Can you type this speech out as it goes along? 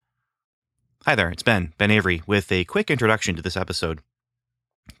Hi there, it's Ben Avery, with a quick introduction to this episode.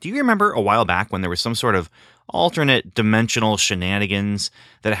 Do you remember a while back when there was some sort of alternate dimensional shenanigans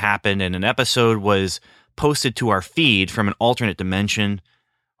that happened and an episode was posted to our feed from an alternate dimension?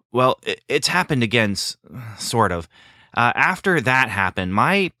 Well, it's happened again, sort of. After that happened,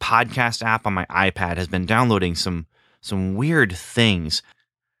 my podcast app on my iPad has been downloading some weird things.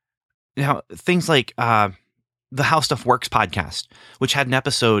 Now, things like the How Stuff Works podcast, which had an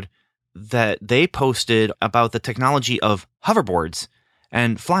episode that they posted about the technology of hoverboards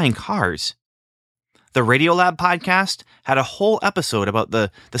and flying cars. The Radiolab podcast had a whole episode about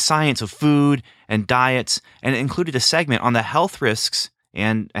the science of food and diets, and it included a segment on the health risks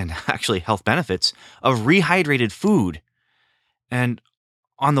and actually health benefits of rehydrated food. And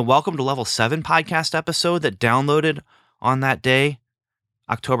on the Welcome to Level 7 podcast episode that downloaded on that day,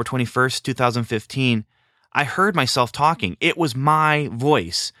 October 21st, 2015, I heard myself talking. It was my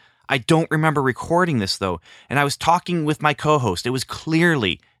voice. I don't remember recording this, though, and I was talking with my co-host. It was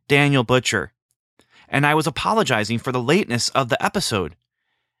clearly Daniel Butcher, and I was apologizing for the lateness of the episode.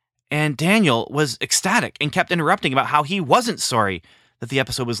 And Daniel was ecstatic and kept interrupting about how he wasn't sorry that the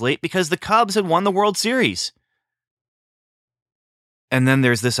episode was late because the Cubs had won the World Series. And then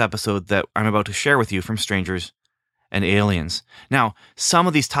there's this episode that I'm about to share with you from Strangers and Aliens. Now, some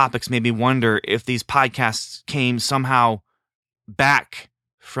of these topics made me wonder if these podcasts came somehow back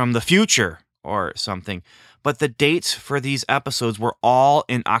from the future or something, but the dates for these episodes were all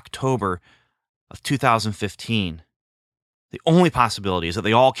in October of 2015. The only possibility is that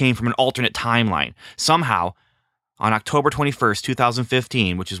they all came from an alternate timeline. Somehow, on October 21st,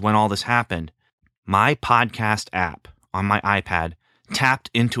 2015, which is when all this happened, my podcast app on my iPad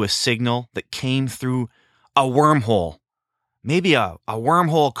tapped into a signal that came through a wormhole. Maybe a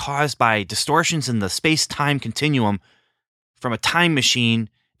wormhole caused by distortions in the space-time continuum from a time machine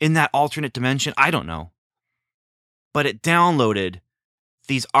in that alternate dimension. I don't know. But it downloaded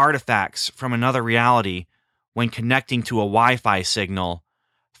these artifacts from another reality when connecting to a Wi-Fi signal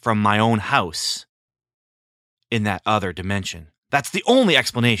from my own house in that other dimension. That's the only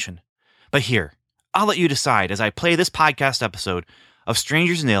explanation. But here, I'll let you decide as I play this podcast episode of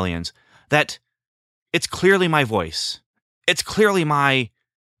Strangers and Aliens that it's clearly my voice. It's clearly my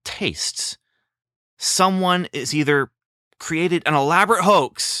tastes. Someone is either created an elaborate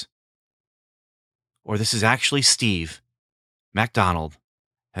hoax, or this is actually Steve MacDonald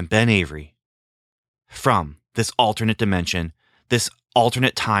and Ben Avery from this alternate dimension, this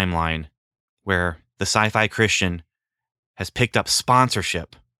alternate timeline where the Sci-Fi Christian has picked up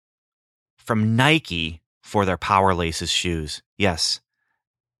sponsorship from Nike for their Power Laces shoes. Yes,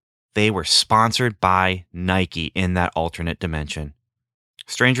 they were sponsored by Nike in that alternate dimension.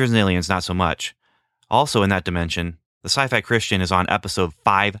 Strangers and Aliens, not so much. Also in that dimension, the Sci-Fi Christian is on episode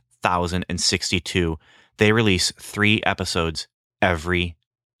 5062. They release 3 episodes every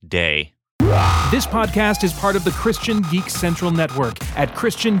day. This podcast is part of the Christian Geek Central Network at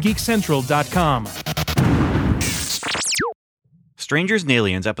ChristianGeekCentral.com. Strangers and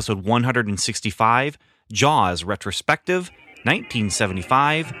Aliens, episode 165, Jaws Retrospective,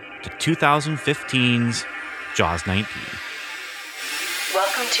 1975 to 2015's Jaws 19.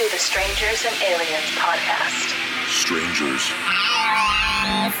 Welcome to the Strangers and Aliens podcast. Strangers.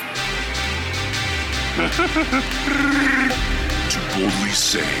 To boldly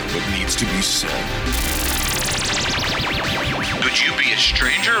say what needs to be said. Would you be a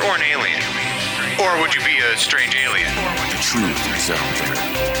stranger or an alien? Or would you be a strange alien? The truth is out there.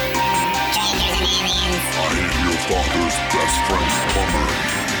 Strangers and Aliens. I am your father's best friend, plumber.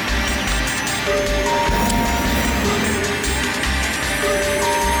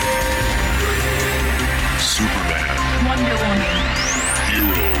 Superman. Wonder Woman.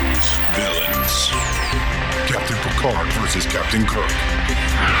 Heroes. Villains. Captain Picard versus Captain Kirk. Do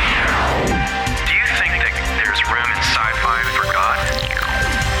you think that there's room in sci-fi for God?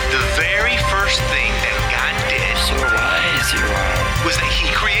 The very first thing that God did was that he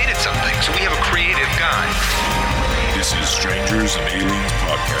created something. So we have a creative God. This is Strangers and Aliens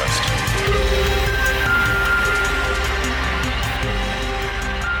podcast.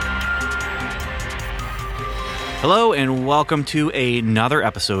 Hello and welcome to another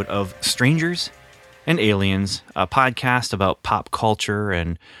episode of Strangers and Aliens, a podcast about pop culture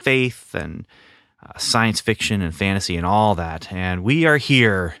and faith and science fiction and fantasy and all that. And we are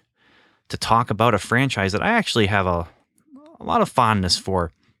here to talk about a franchise that I actually have a lot of fondness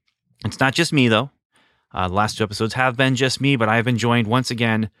for. It's not just me, though. The last 2 episodes have been just me, but I've been joined once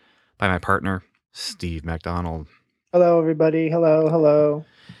again by my partner, Steve MacDonald. Hello, everybody. Hello.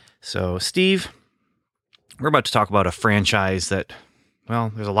 So, Steve, we're about to talk about a franchise that,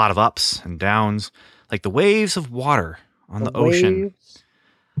 well, there's a lot of ups and downs, like the waves of water on the ocean. Waves,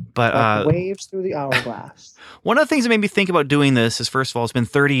 But like the waves through the hourglass. one of the things that made me think about doing this is, first of all, it's been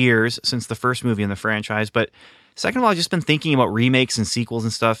 30 years since the first movie in the franchise. But second of all, I've just been thinking about remakes and sequels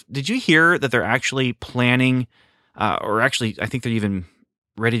and stuff. Did you hear that they're actually planning, or actually, I think they're even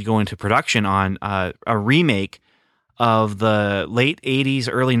ready to go into production on a remake of the late 80s,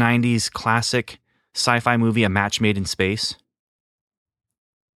 early 90s classic sci-fi movie, A Match Made in Space?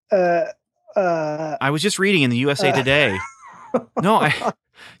 I was just reading in the USA Today. No,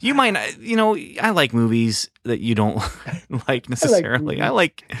 you might not, I like movies that you don't like necessarily. I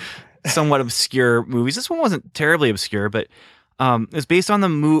like somewhat obscure movies. This one wasn't terribly obscure, but it's based on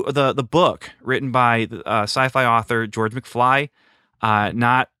the book written by sci-fi author George McFly.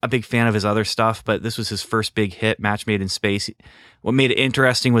 Not a big fan of his other stuff, but this was his first big hit, Match Made in Space. What made it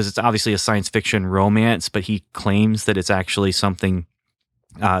interesting was it's obviously a science fiction romance, but he claims that it's actually something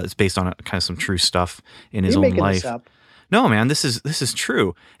it's based on kind of some true stuff in his own life. This up. No, man, this is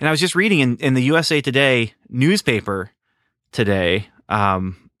true. And I was just reading in the USA Today newspaper today,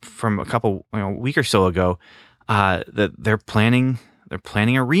 from a week or so ago, that they're planning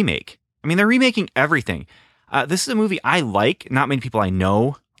a remake. I mean, they're remaking everything. This is a movie I like. Not many people I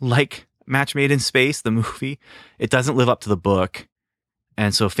know like Match Made in Space, the movie. It doesn't live up to the book.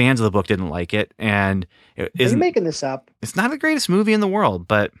 And so fans of the book didn't like it. And it Are you isn't, making this up? it's not the greatest movie in the world,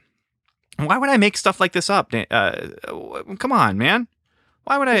 but why would I make stuff like this up? Come on, man.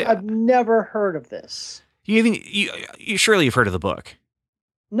 Why would I? I've never heard of this. You surely you've heard of the book.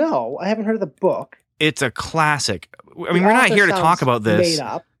 No, I haven't heard of the book. It's a classic. I mean, The we're not author here to talk sounds about this. Made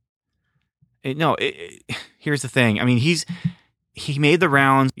up. Here's the thing. I mean, he made the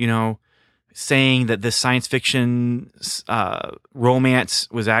rounds, saying that this science fiction romance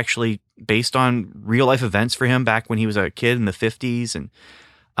was actually based on real life events for him back when he was a kid in the 50s. And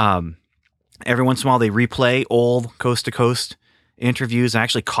every once in a while they replay old Coast to Coast interviews. I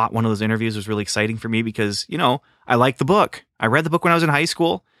actually caught one of those interviews. It was really exciting for me because, I like the book. I read the book when I was in high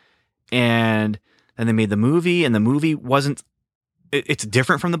school, and then they made the movie, and the movie wasn't, it's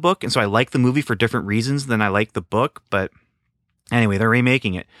different from the book. And so I like the movie for different reasons than I like the book. But anyway, they're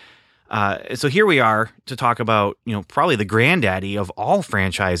remaking it. So here we are to talk about, probably the granddaddy of all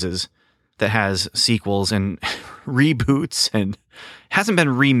franchises that has sequels and reboots, and hasn't been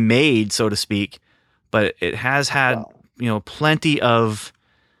remade, so to speak, but it has had, plenty of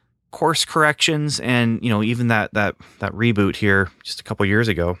course corrections and, even that reboot here just a couple years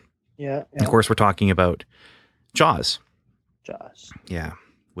ago. Yeah. Of course, we're talking about Jaws. Jaws. Yeah.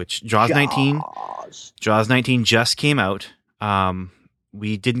 Which Jaws 19 just came out.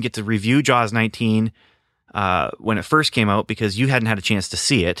 We didn't get to review Jaws 19 when it first came out because you hadn't had a chance to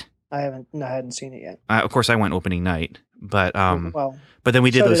see it. I hadn't seen it yet. Of course, I went opening night, but Well, but then we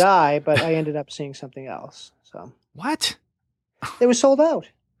did so those. did I, but I ended up seeing something else. So What? it was sold out.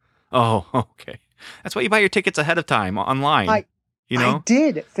 Oh, okay. That's why you buy your tickets ahead of time online. I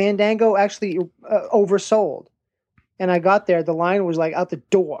did. Fandango actually oversold, and I got there. The line was like out the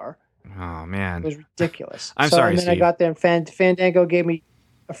door. Oh It man. was ridiculous. I'm sorry, And then Steve. I got there, and Fandango gave me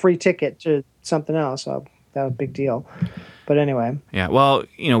a free ticket to something else. So that was a big deal. But anyway, Yeah. Well,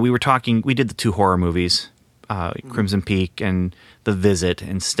 we did the two horror movies, Crimson Peak and The Visit,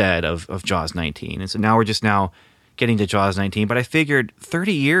 instead of Jaws 19. And so now we're just getting to Jaws 19. But I figured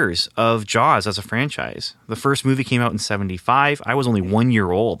 30 years of Jaws as a franchise. The first movie came out in 1975. I was only 1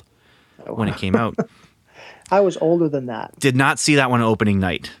 year old when it came out. I was older than that. Did not see that one opening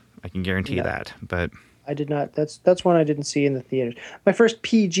night. I can guarantee No. that. But I did not. That's one I didn't see in the theaters. My first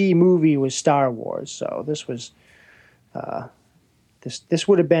PG movie was Star Wars, so this was, this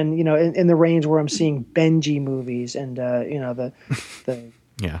would have been in the range where I'm seeing Benji movies and the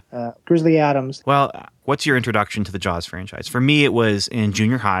yeah. Grizzly Adams. Well, what's your introduction to the Jaws franchise? For me, it was in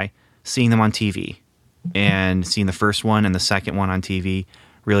junior high, seeing them on TV and seeing the first one and the second one on TV,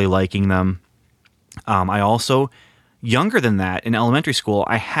 really liking them. I also, younger than that, in elementary school,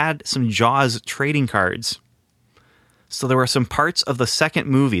 I had some Jaws trading cards. So there were some parts of the second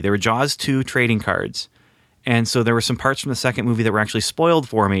movie. There were Jaws 2 trading cards. And so there were some parts from the second movie that were actually spoiled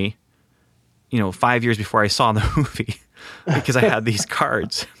for me, 5 years before I saw the movie because I had these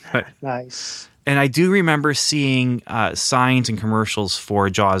cards. Nice. And I do remember seeing signs and commercials for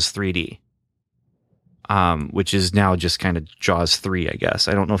Jaws 3D, which is now just kind of Jaws 3, I guess.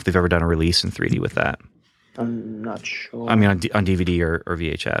 I don't know if they've ever done a release in 3D with that. I'm not sure. I mean, on DVD or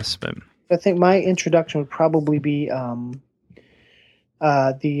VHS, but I think my introduction would probably be in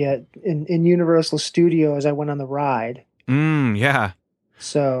Universal Studios. I went on the ride. yeah.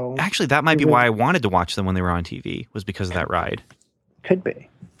 So Actually, that might be why I wanted to watch them when they were on TV, was because of that ride. Could be.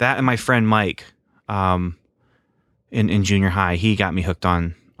 That and my friend Mike, in junior high, he got me hooked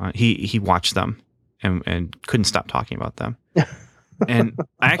on. He watched them and couldn't stop talking about them. And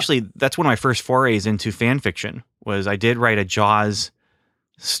that's one of my first forays into fan fiction. Was I did write a Jaws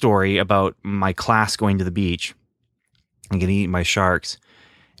story about my class going to the beach and getting eaten by sharks.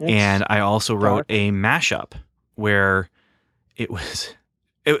 And I also wrote a mashup where it was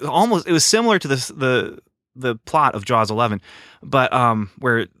similar to the plot of Jaws 11, but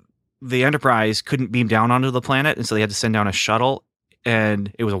where the Enterprise couldn't beam down onto the planet, and so they had to send down a shuttle,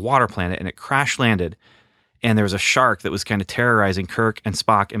 and it was a water planet, and it crash landed, and there was a shark that was kind of terrorizing Kirk and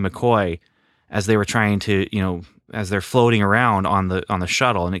Spock and McCoy as they were trying to, as they're floating around on the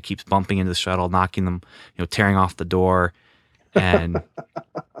shuttle, and it keeps bumping into the shuttle, knocking them, tearing off the door. And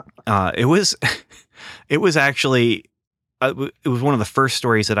it was actually it was one of the first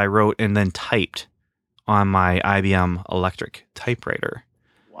stories that I wrote and then typed on my IBM Electric typewriter.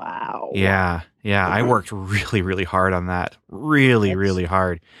 Wow. Yeah. I worked really, really hard on that. Really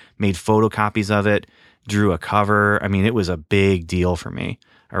hard. Made photocopies of it. Drew a cover. I mean, it was a big deal for me.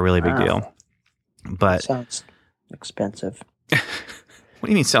 A really big deal. But sounds expensive. What do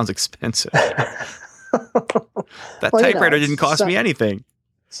you mean sounds expensive? That typewriter didn't cost me anything.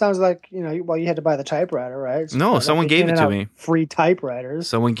 Sounds like, you had to buy the typewriter, right? No, someone gave it to me. Free typewriters.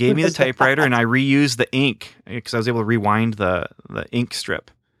 Someone gave me the typewriter, and I reused the ink because I was able to rewind the ink strip,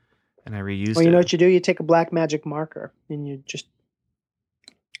 and I reused it. Well, you know what you do? You take a black magic marker, and you just...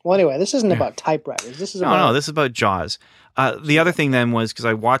 Well, anyway, this isn't about typewriters. This is about... No, this is about Jaws. The other thing then was, because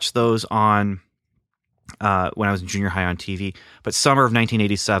I watched those on... when I was in junior high on TV, but summer of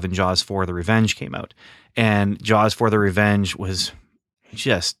 1987, Jaws 4: The Revenge came out, and Jaws 4: The Revenge was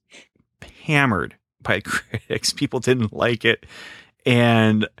just hammered by critics. People didn't like it,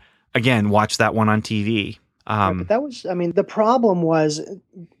 and again, watched that one on TV. But that was, the problem was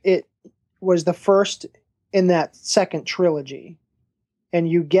it was the first in that second trilogy, and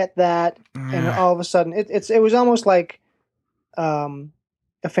you get that, and all of a sudden, it was almost like a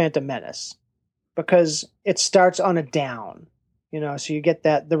Phantom Menace. Because it starts on a down, so you get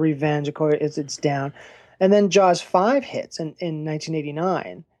that, the revenge, of course, it's down. And then Jaws 5 hits in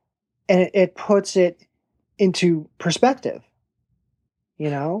 1989, and it puts it into perspective,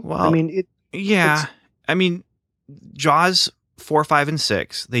 Well, Jaws 4, 5, and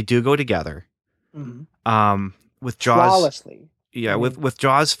 6, they do go together. Mm-hmm. With Jaws... Flawlessly. Yeah, with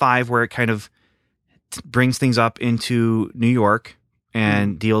Jaws 5, where it kind of brings things up into New York,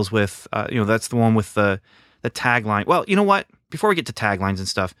 and deals with, that's the one with the tagline. Well, you know what? Before we get to taglines and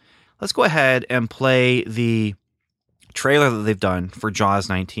stuff, let's go ahead and play the trailer that they've done for Jaws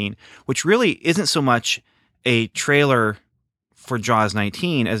 19, which really isn't so much a trailer for Jaws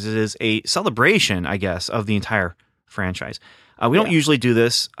 19 as it is a celebration, I guess, of the entire franchise. We don't usually do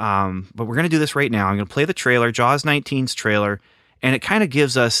this, but we're going to do this right now. I'm going to play the trailer, Jaws 19's trailer, and it kind of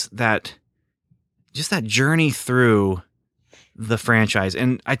gives us that journey through the franchise.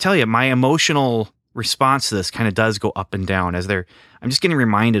 And I tell you, my emotional response to this kind of does go up and down I'm just getting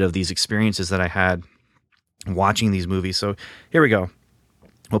reminded of these experiences that I had watching these movies. So here we go.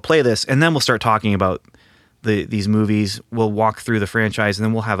 We'll play this, and then we'll start talking about these movies. We'll walk through the franchise, and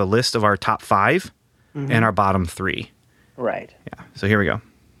then we'll have a list of our top 5 and our bottom 3. Right. Yeah. So here we go.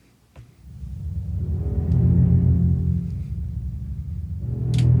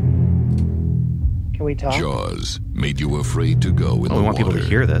 Can we talk? Jaws made you afraid to go in the water. We want people to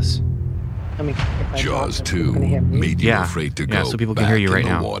hear this. Jaws 2 made you afraid to go so people can hear you right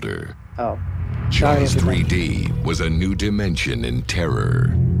now. Water. Oh. Jaws 3D was a new dimension in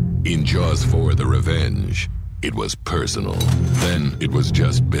terror. In Jaws 4: The Revenge, it was personal. Then it was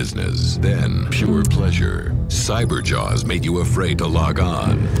just business. Then pure pleasure. Cyber Jaws made you afraid to log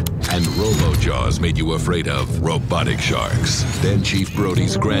on. And Robo Jaws made you afraid of robotic sharks. Then Chief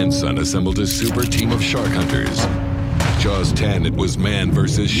Brody's grandson assembled a super team of shark hunters. Jaws 10, it was man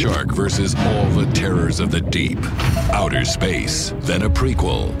versus shark versus all the terrors of the deep. Outer space, then a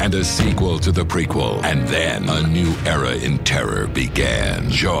prequel, and a sequel to the prequel. And then a new era in terror began.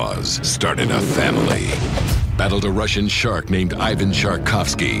 Jaws started a family. Battled a Russian shark named Ivan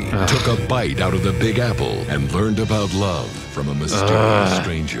Sharkovsky, took a bite out of the Big Apple, and learned about love from a mysterious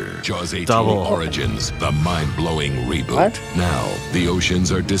stranger. Jaws 18 Origins, the mind-blowing reboot. What? Now, the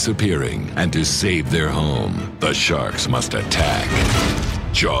oceans are disappearing, and to save their home, the sharks must attack.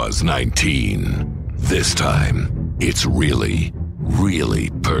 Jaws 19. This time, it's really,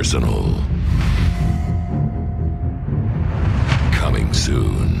 really personal. Coming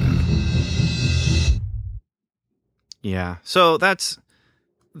soon. Yeah. So that's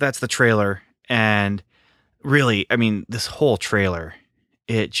the trailer, and really, I mean, this whole trailer,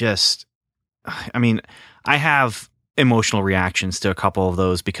 it just, I mean, I have emotional reactions to a couple of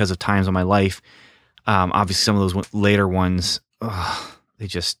those because of times in my life. Obviously, some of those later ones, they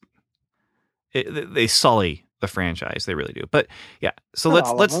sully the franchise. They really do. But yeah, so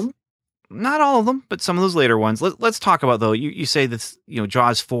let's not all of them, but some of those later ones. Let's talk about though. You say this,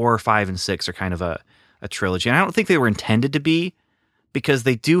 Jaws 4, 5, and 6 are kind of a trilogy, and I don't think they were intended to be, because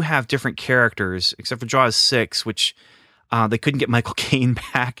they do have different characters, except for Jaws 6, which they couldn't get Michael Caine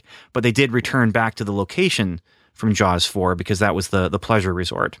back, but they did return back to the location from Jaws 4 because that was the pleasure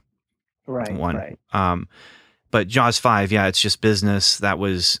resort. Right. One. But Jaws 5, yeah, it's just business. That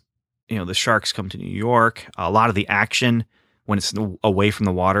was, the sharks come to New York. A lot of the action when it's away from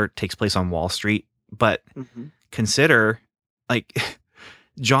the water takes place on Wall Street. But consider, like,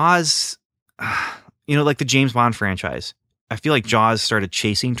 Jaws, like the James Bond franchise. I feel like Jaws started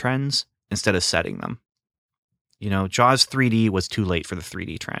chasing trends instead of setting them. Jaws 3D was too late for the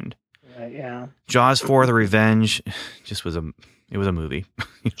 3D trend. Right, yeah. Jaws 4: The Revenge just was a movie.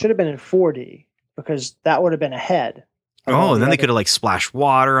 Should have been in 4D because that would have been ahead. Oh, and then they could have like splashed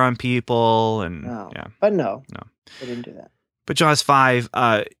water on people and yeah. But no, they didn't do that. But Jaws 5,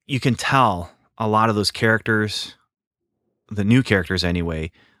 you can tell a lot of those characters, the new characters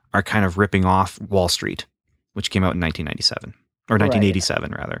anyway, are kind of ripping off Wall Street, which came out in 1997 or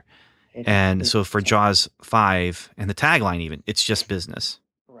 1987 rather. And so for Jaws 5 and the tagline even, it's just business.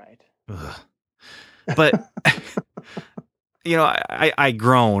 Right. Ugh. But I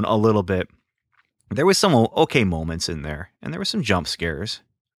groan a little bit. There was some okay moments in there, and there were some jump scares.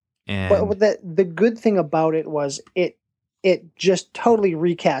 And well, the good thing about it was it just totally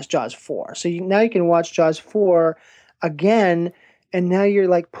recast Jaws 4. So now you can watch Jaws 4 again, and now you're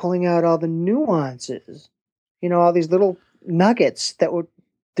like pulling out all the nuances, all these little nuggets that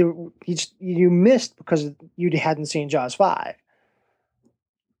you missed because you hadn't seen Jaws 5.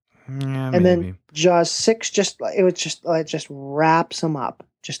 Yeah, and then Jaws 6 just wraps them up,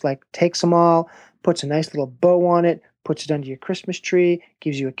 just like takes them all, puts a nice little bow on it, puts it under your Christmas tree,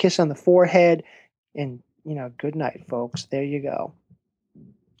 gives you a kiss on the forehead, and good night, folks. There you go.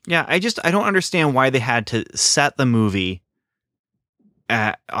 Yeah, I don't understand why they had to set the movie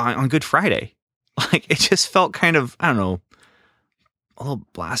on Good Friday. Like, it just felt kind of, I don't know, a little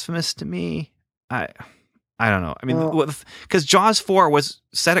blasphemous to me. I don't know. I mean, because Jaws 4 was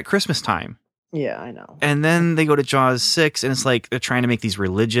set at Christmas time. Yeah, I know. And then they go to Jaws 6, and it's like they're trying to make these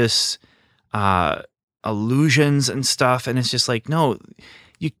religious allusions and stuff, and it's just like, no,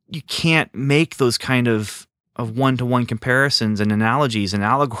 you can't make those kind of one-to-one comparisons and analogies and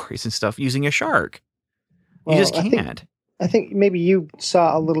allegories and stuff using a shark. You just can't. I think maybe you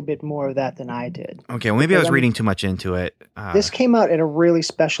saw a little bit more of that than I did. Okay, well, maybe I was reading too much into it. This came out at a really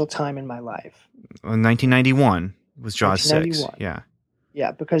special time in my life. 1991 was Jaws 6. Yeah.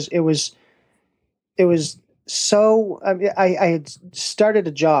 Yeah, because it was so. I had started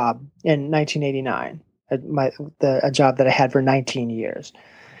a job in 1989, a job that I had for 19 years,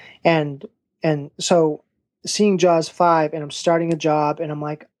 and so seeing Jaws 5, and I'm starting a job, and I'm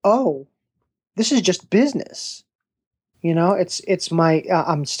like, oh, this is just business. It's my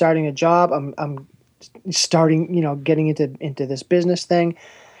I'm starting a job. I'm starting, getting into this business thing,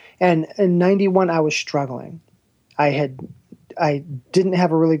 and in 91 I was struggling. I didn't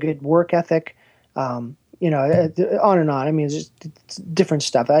have a really good work ethic. On and on. I mean, it's different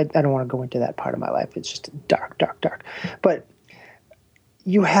stuff. I don't want to go into that part of my life. It's just dark. But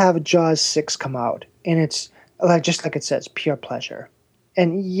you have Jaws 6 come out, and it's just like it says, pure pleasure.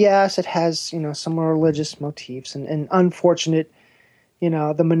 And yes, it has, some religious motifs and unfortunate, the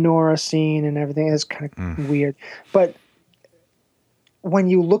menorah scene and everything is kind of weird. But when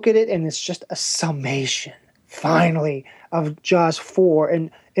you look at it, and it's just a summation, finally, of Jaws 4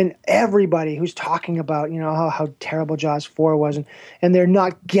 and everybody who's talking about, how terrible Jaws 4 was, and they're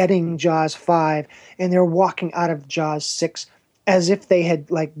not getting Jaws 5, and they're walking out of Jaws 6 as if they had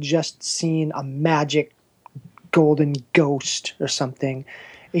just seen a magic golden ghost or something.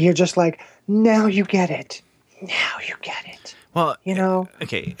 You're just like, now you get it. Well,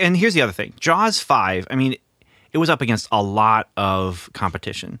 okay. And here's the other thing. Jaws 5, I mean, it was up against a lot of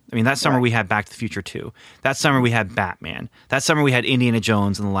competition. I mean, that summer we had Back to the Future 2. That summer we had Batman. That summer we had Indiana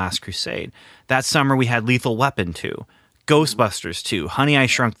Jones and the Last Crusade. That summer we had Lethal Weapon 2, Ghostbusters 2, Honey, I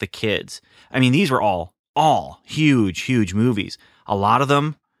Shrunk the Kids. I mean, these were all huge, huge movies. A lot of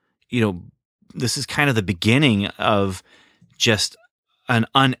them, this is kind of the beginning of just an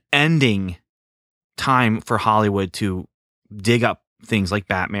unending time for Hollywood to dig up things like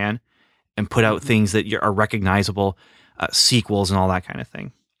Batman and put out things that are recognizable, sequels and all that kind of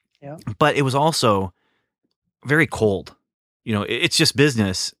thing. Yeah. But it was also very cold. It's just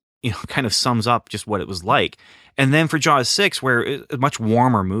business. Kind of sums up just what it was like. And then for Jaws 6, where it's a much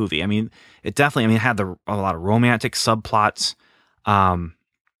warmer movie. I mean, it definitely. It had a lot of romantic subplots.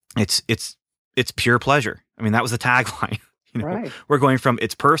 It's pure pleasure. I mean, that was the tagline. Right. We're going from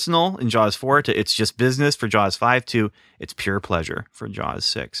it's personal in Jaws 4 to it's just business for Jaws 5 to it's pure pleasure for Jaws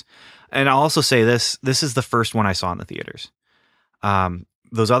 6. And I'll also say this is the first one I saw in the theaters.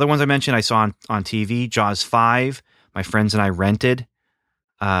 Those other ones I mentioned, I saw on TV. Jaws 5, my friends and I rented.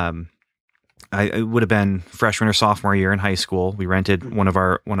 I would have been freshman or sophomore year in high school. We rented one of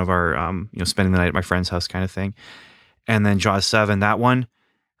our spending the night at my friend's house kind of thing. And then Jaws 7, that one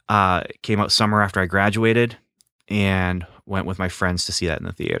came out summer after I graduated and went with my friends to see that in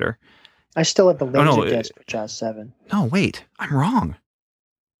the theater. I still have the Laserdisc for Jaws 7. No, wait, I'm wrong.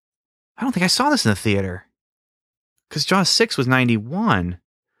 I don't think I saw this in the theater. Because Jaws 6 was 91.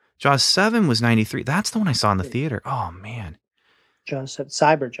 Jaws 7 was 93. That's the one I saw in the theater. Oh, man. Jaws 7,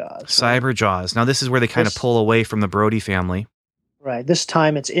 Cyber Jaws. Cyber Jaws. Now, this is where they kind of pull away from the Brody family. Right. This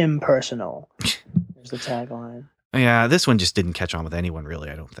time it's impersonal. There's the tagline. Yeah, this one just didn't catch on with anyone, really,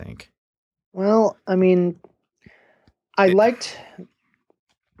 I don't think. Well, I mean, I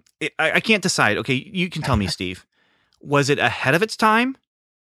can't decide. Okay, you can tell me, Steve. Was it ahead of its time?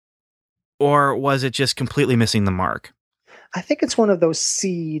 Or was it just completely missing the mark? I think it's one of those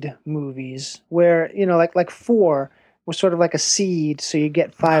seed movies where, like 4 was sort of like a seed, so you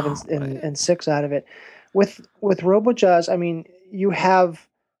get 5 and 6 out of it. With RoboJaws, I mean, you have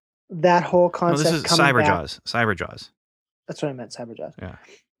that whole concept. No, this is Cyber Jaws. Cyber Jaws. That's what I meant, Cyber Jaws. Yeah.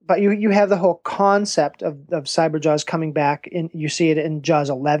 But you have the whole concept of Cyber Jaws coming back. You see it in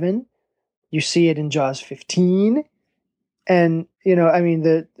Jaws 11. You see it in Jaws 15. And, I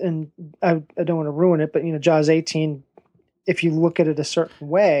mean, I don't want to ruin it, but, Jaws 18, if you look at it a certain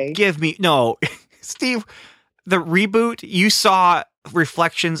way. Steve, the reboot, you saw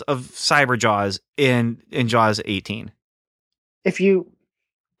reflections of Cyber Jaws in Jaws 18. Did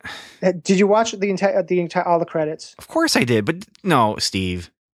you watch the entire all the credits? Of course I did, but no,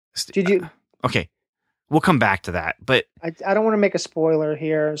 Steve. Did you? Okay, we'll come back to that, but I don't want to make a spoiler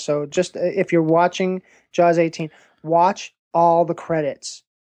here. So just if you're watching Jaws 18, watch all the credits.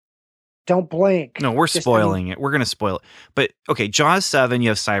 Don't blink. No, we're spoiling it. We're going to spoil it. But okay, Jaws 7, you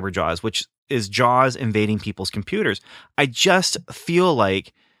have Cyber Jaws, which is Jaws invading people's computers. I just feel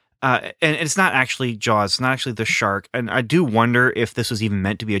like, and it's not actually Jaws, it's not actually the shark. And I do wonder if this was even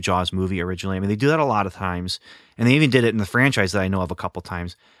meant to be a Jaws movie originally. I mean, they do that a lot of times, and they even did it in the franchise that I know of a couple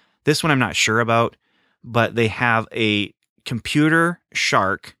times. This one I'm not sure about, but they have a computer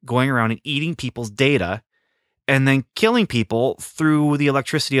shark going around and eating people's data and then killing people through the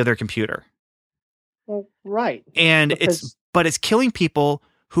electricity of their computer. Well, right. And it's killing people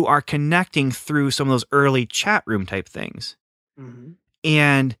who are connecting through some of those early chat room type things. Mm-hmm.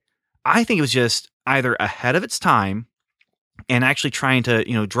 And I think it was just either ahead of its time and actually trying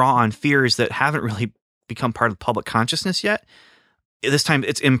to, draw on fears that haven't really become part of public consciousness yet. This time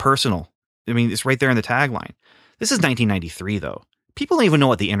it's impersonal. I mean, it's right there in the tagline. This is 1993 though. People don't even know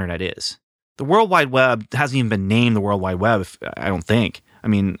what the internet is. The World Wide Web hasn't even been named the World Wide Web, I don't think. I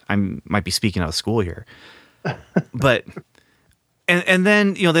mean, I might be speaking out of school here. But, and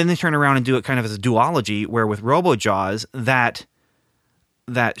then, then they turn around and do it kind of as a duology where with RoboJaws, that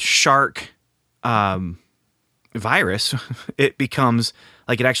shark virus, it becomes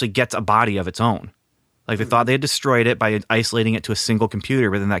like it actually gets a body of its own. Like they thought they had destroyed it by isolating it to a single computer,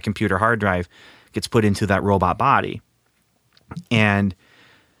 but then that computer hard drive gets put into that robot body. And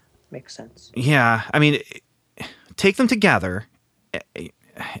makes sense. Yeah. I mean, take them together.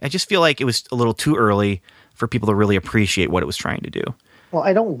 I just feel like it was a little too early for people to really appreciate what it was trying to do. Well,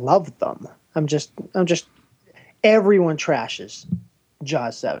 I don't love them. I'm just everyone trashes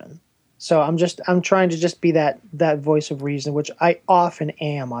Jaws 7. So I'm trying to just be that voice of reason, which I often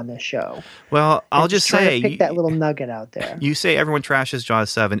am on this show. Well, I'll just say, pick that little nugget out there. You say everyone trashes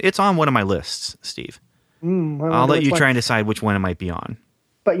Jaws 7. It's on one of my lists, Steve. I'll let you try and decide which one it might be on.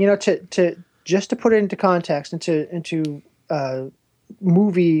 But to put it into context, into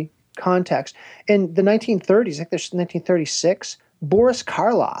movie context, in the 1930s, I think there's 1936, Boris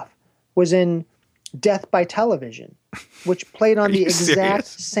Karloff was in Death by Television, which played on the exact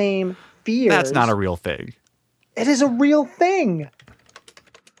same fears. That's not a real thing. It is a real thing.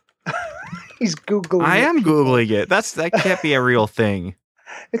 He's Googling I am Googling it. That can't be a real thing.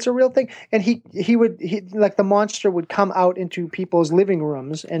 It's a real thing. And he would like the monster would come out into people's living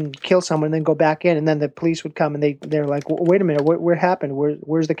rooms and kill someone and then go back in. And then the police would come and they're like, wait a minute, what happened?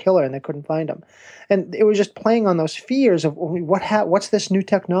 Where's the killer? And they couldn't find him. And it was just playing on those fears of what's this new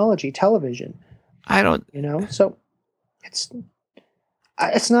technology, television. I don't. So it's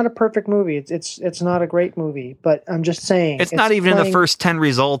not a perfect movie. It's not a great movie, but I'm just saying It's not even in the first 10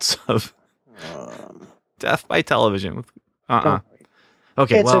 results of Death by Television.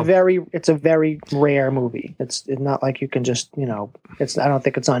 Okay, it's a very rare movie. It's not like you can just, I don't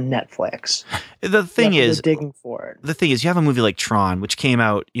think it's on Netflix. The thing is, digging for it. The thing is, you have a movie like Tron, which came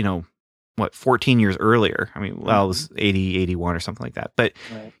out, 14 years earlier. I mean, well, it was 80, 81 or something like that. But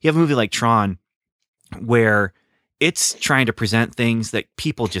you have a movie like Tron where it's trying to present things that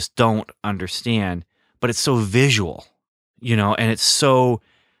people just don't understand, but it's so visual, and it's so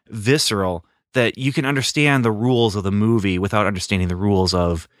visceral that you can understand the rules of the movie without understanding the rules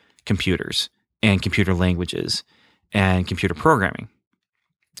of computers and computer languages and computer programming.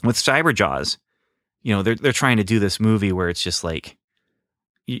 With Cyberjaws, they're trying to do this movie where it's just like,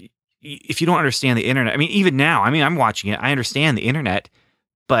 if you don't understand the internet, I mean, even now, I'm watching it, I understand the internet,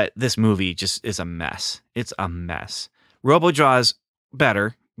 but this movie just is a mess. It's a mess. RoboJaws,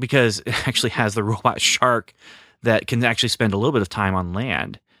 better, because it actually has the robot shark that can actually spend a little bit of time on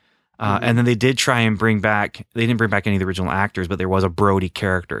land. And then they did try and they didn't bring back any of the original actors, but there was a Brody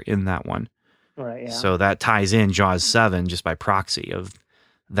character in that one. Right, yeah. So that ties in Jaws 7 just by proxy of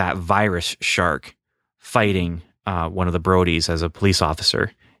that virus shark fighting one of the Brodies as a police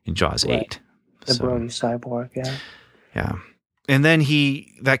officer in Jaws 8. The Brody cyborg, yeah. Yeah. And then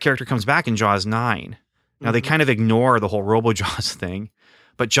that character comes back in Jaws 9. Now, they kind of ignore the whole RoboJaws thing,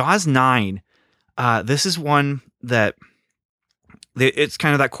 but Jaws 9, this is one that it's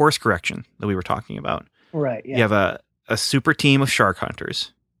kind of that course correction that we were talking about. Right, yeah. You have a super team of shark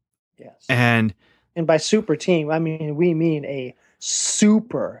hunters. Yes. And by super team, we mean a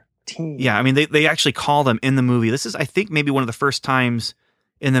super team. Yeah, I mean, they actually call them in the movie. This is, I think, maybe one of the first times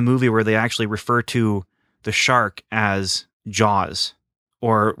in the movie where they actually refer to the shark as Jaws,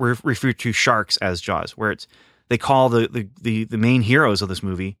 or refer to sharks as Jaws, where they call the main heroes of this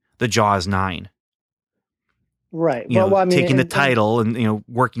movie the Jaws 9. Right. Taking the title and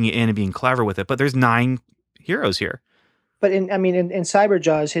working it in and being clever with it. But there's 9 heroes here. But in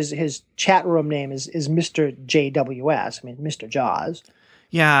Cyberjaws, his chat room name is Mr. JWS. Mr. Jaws.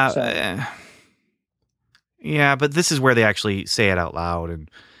 Yeah. So. Yeah, but this is where they actually say it out loud.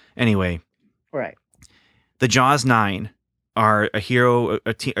 And anyway, right. The Jaws 9 are a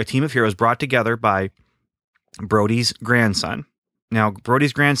team of heroes brought together by Brody's grandson. Now,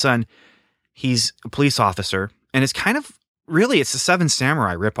 Brody's grandson, he's a police officer, and it's kind of it's a Seven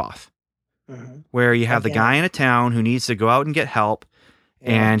Samurai ripoff, where you have the guy in a town who needs to go out and get help,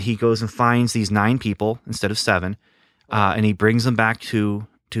 and he goes and finds these 9 people instead of 7, and he brings them back to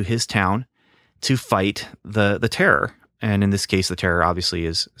his town to fight the terror. And in this case, the terror obviously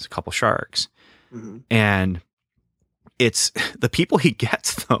is a couple sharks. And it's the people he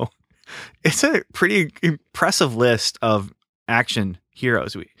gets, though. It's a pretty impressive list of action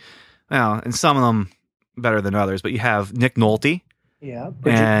heroes. And some of them better than others, but you have Nick Nolte. Yeah.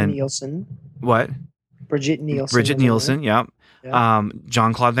 Bridget Nielsen. What? Bridget Nielsen. Bridget Nielsen, yeah.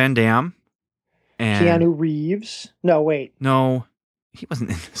 Jean-Claude Van Damme. And Keanu Reeves. No, wait. No, he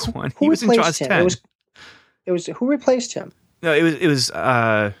wasn't in this one. He was in Jaws 10. It was who replaced him? No, it was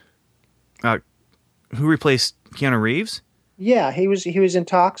who replaced Keanu Reeves? Yeah, he was in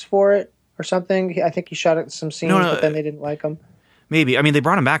talks for it or something. I think he shot at some scenes, but then they didn't like him. Maybe. They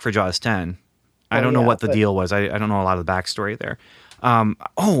brought him back for Jaws 10. I don't know what the deal was. I don't know a lot of the backstory there. You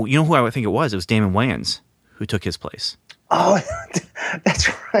know who I would think it was? It was Damon Wayans who took his place. Oh, that's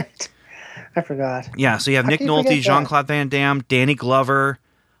right. I forgot. Yeah, so you have Nick Nolte, Jean-Claude Van Damme, Danny Glover,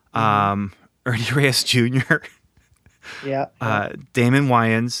 Ernie Reyes Jr., Damon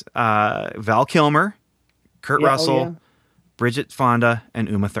Wayans, Val Kilmer, Kurt Russell, Bridget Fonda, and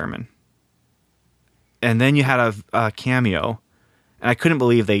Uma Thurman. And then you had a cameo, and I couldn't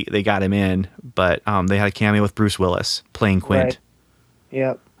believe they got him in, but they had a cameo with Bruce Willis playing Quint. Right.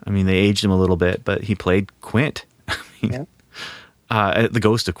 Yep. They aged him a little bit, but he played Quint. The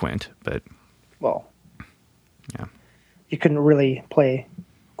ghost of Quint, but... Well, yeah, you couldn't really play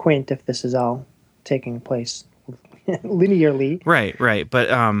Quint if this is all taking place linearly. Right. But,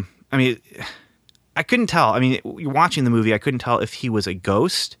 I couldn't tell. You're watching the movie, I couldn't tell if he was a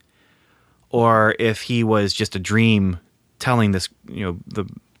ghost or if he was just a dream telling this, the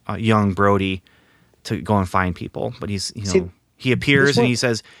young Brody to go and find people. But he's, he appears and he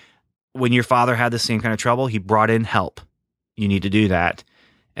says, when your father had the same kind of trouble, he brought in help. You need to do that.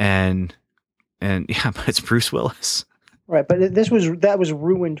 And but it's Bruce Willis. Right, but that was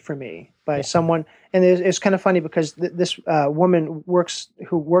ruined for me by someone, and it's kind of funny because this woman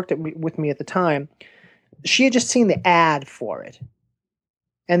who worked with me at the time. She had just seen the ad for it,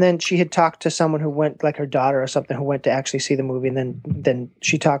 And then she had talked to someone who went, like her daughter or something, who went to actually see the movie. And then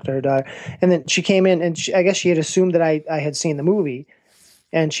she talked to her daughter. And then she came in, and I guess she had assumed that I had seen the movie.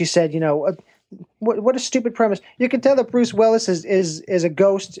 And she said, what a stupid premise. You can tell that Bruce Willis is a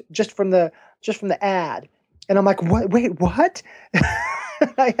ghost just from the ad. And I'm like, what? Wait, what?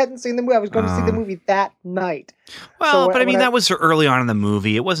 I hadn't seen the movie. I was going to see the movie that night. Well, but I mean, that was early on in the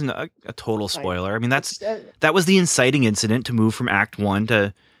movie. It wasn't a total spoiler. I mean, that was the inciting incident to move from Act 1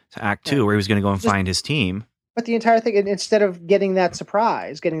 to Act 2, where he was going to go and find his team. But the entire thing, instead of getting that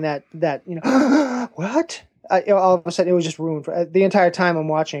surprise, getting that what? All of a sudden, it was just ruined. For the entire time I'm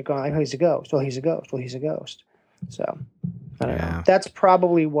watching it, going, like, oh, he's a ghost. Well, he's a ghost. Well, he's a ghost. So, I don't know. That's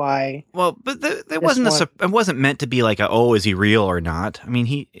probably why. Well, but it wasn't meant to be like is he real or not? I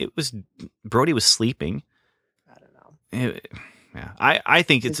mean, Brody was sleeping. I don't know. I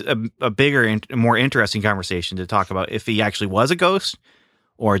think it's a bigger and more interesting conversation to talk about if he actually was a ghost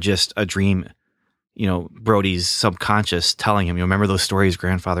or just a dream. Brody's subconscious telling him, remember those stories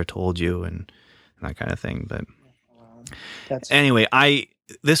grandfather told you and that kind of thing. But anyway,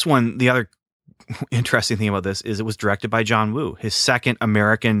 the other interesting thing about this is it was directed by John Woo, his second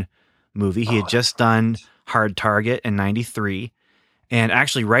American movie. He had just done Hard Target in 93. And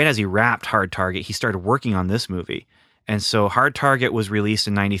actually, right as he wrapped Hard Target, he started working on this movie. And so Hard Target was released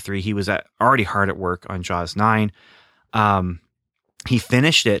in 93. He was already hard at work on Jaws 9. He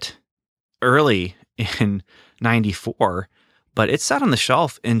finished it early in 94, but it sat on the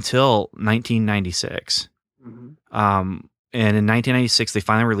shelf until 1996. Mm-hmm. And in 1996, they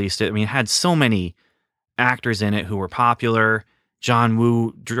finally released it. I mean, it had so many actors in it who were popular. John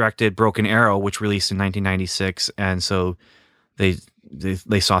Woo directed Broken Arrow, which released in 1996. And so they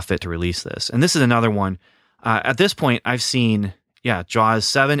saw fit to release this. And this is another one. At this point, I've seen, Jaws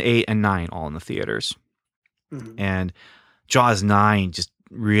 7, 8, and 9 all in the theaters. Mm-hmm. And Jaws 9 just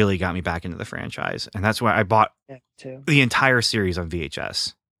really got me back into the franchise. And that's why I bought the entire series on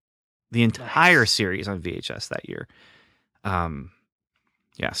VHS. The entire series on VHS that year.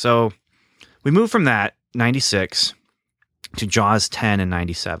 So we moved from that 96 to Jaws 10 and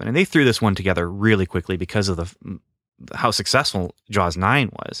 97, and they threw this one together really quickly because of how successful Jaws 9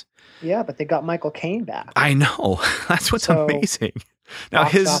 was. Yeah, but they got Michael Caine back. I know. That's what's amazing. Now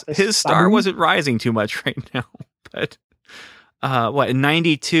his star wasn't rising too much right now, but in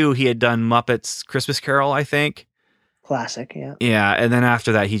 92 he had done Muppets Christmas Carol, I think. Classic, yeah. Yeah, and then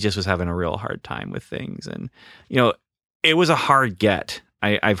after that he just was having a real hard time with things, and it was a hard get.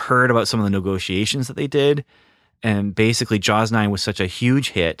 I've heard about some of the negotiations that they did, and basically Jaws 9 was such a huge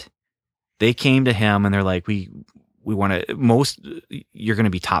hit. They came to him and they're like, we want to, you're going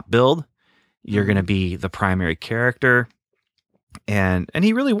to be top billed. You're going to be the primary character. And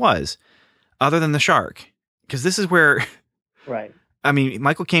he really was, other than the shark. Because this is where, right. I mean,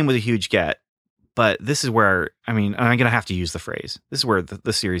 Michael Caine was a huge get, but this is where, I'm going to have to use the phrase. This is where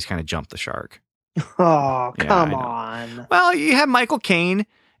the series kind of jumped the shark. Oh, come on. Well, you have Michael Caine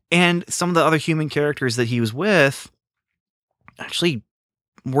and some of the other human characters that he was with actually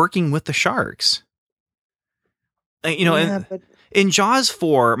working with the sharks. In Jaws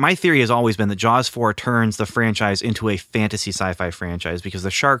 4, my theory has always been that Jaws 4 turns the franchise into a fantasy sci-fi franchise because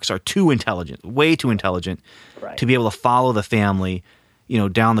the sharks are too intelligent, way too intelligent to be able to follow the family,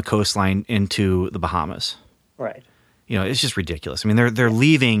 down the coastline into the Bahamas. Right. It's just ridiculous. I mean, they're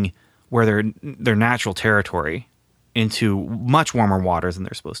leaving where their natural territory into much warmer waters than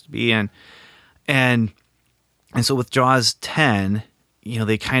they're supposed to be. And so with Jaws 10,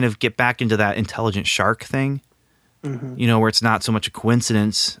 they kind of get back into that intelligent shark thing, where it's not so much a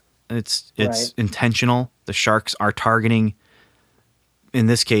coincidence. It's intentional. The sharks are targeting, in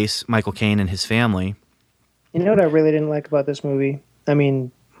this case, Michael Caine and his family. You know what I really didn't like about this movie? I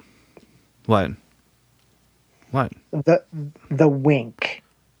mean... What? The wink.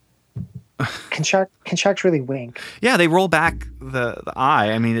 Can sharks really wink? Yeah, they roll back the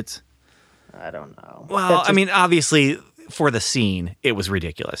eye. I mean, it's... I don't know. Well, I mean, obviously, for the scene, it was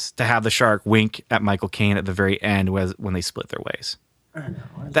ridiculous to have the shark wink at Michael Caine at the very end when they split their ways. I know.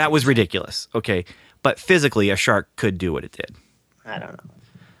 That was ridiculous. Okay, but physically, a shark could do what it did. I don't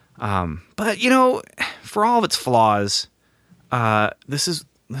know. But, for all of its flaws, this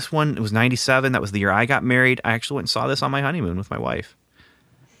one, it was 97. That was the year I got married. I actually went and saw this on my honeymoon with my wife.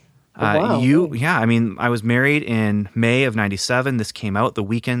 Wow. I was married in May of 97. This came out the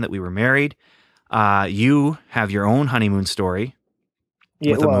weekend that we were married. You have your own honeymoon story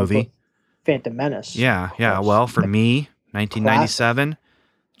with the movie. Phantom Menace. Yeah. Well, for me, 1997,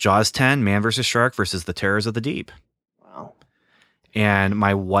 Jaws 10, Man vs. Shark versus the Terrors of the Deep. Wow. And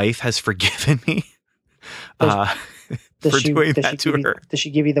my wife has forgiven me. for doing that to her. Does she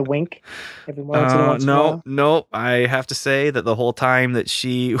give you the wink every once in a while? No. I have to say that the whole time that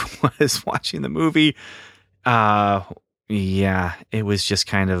she was watching the movie, yeah, it was just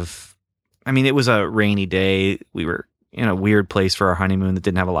kind of, I mean, it was a rainy day. We were in a weird place for our honeymoon that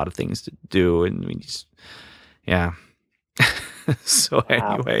didn't have a lot of things to do. And we just, yeah. So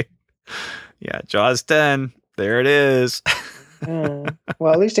anyway, yeah, Jaws 10, there it is.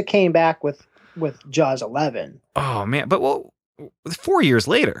 Well, at least it came back with Jaws 11. Oh man, but 4 years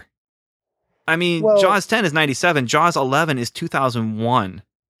later. I mean, Well, Jaws 10 is 97. Jaws 11 is 2001.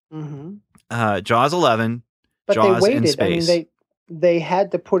 Jaws 11. But Jaws they in waited. I mean, space. they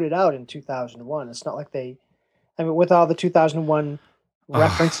had to put it out in 2001. It's not like with all the 2001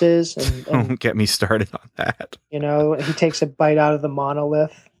 references and Don't get me started on that. he takes a bite out of the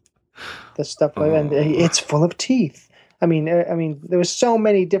monolith, the stuff like that, and it's full of teeth. I mean, there was so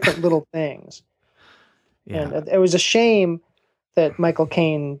many different little things, Yeah. and it was a shame that Michael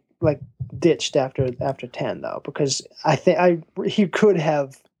Caine ditched after 10 though, because I think he could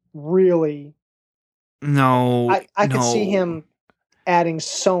have really. No, I could see him adding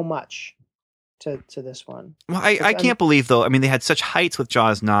so much to this one. Well, I can't believe though. I mean, they had such heights with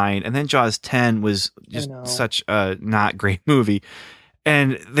Jaws 9, and then Jaws 10 was just such a not great movie,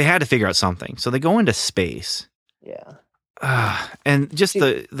 and they had to figure out something. So they go into space. Yeah. And just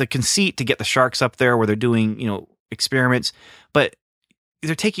the conceit to get the sharks up there where they're doing, experiments, but they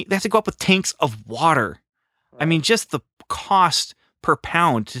have to go up with tanks of water. Right. I mean, just the cost per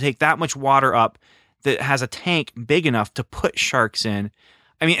pound to take that much water up that has a tank big enough to put sharks in.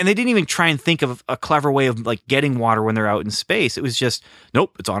 I mean, and they didn't even try and think of a clever way of getting water when they're out in space. It was just,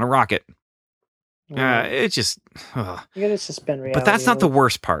 nope, it's on a rocket. It's just, you gotta suspend reality. But that's not the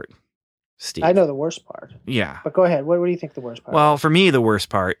worst part, Steve. I know the worst part. Yeah. But go ahead. What do you think the worst part Well, for me, the worst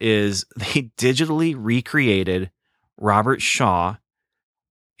part is they digitally recreated Robert Shaw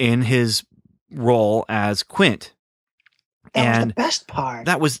in his role as Quint. That was the best part. Steve.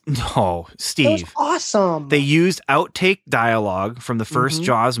 That was awesome. They used outtake dialogue from the first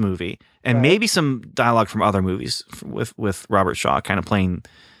Jaws movie, and maybe some dialogue from other movies with Robert Shaw kind of playing,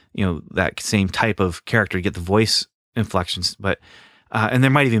 that same type of character to get the voice inflections. But and there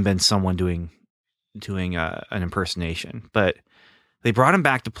might have even been someone doing an impersonation. But they brought him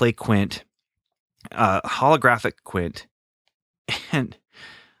back to play Quint, holographic Quint, and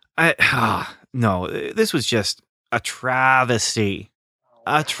no, this was just a travesty.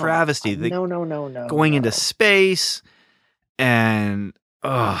 A travesty. No. Going into space, and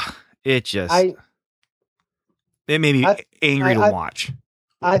it made me angry to watch.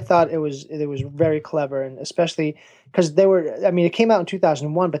 I thought it was very clever, and especially because it came out in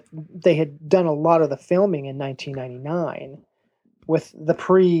 2001, but they had done a lot of the filming in 1999 with the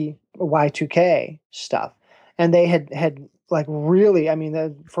pre-Y2K stuff, and they had really,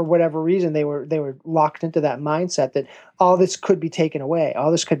 for whatever reason, they were locked into that mindset that all this could be taken away,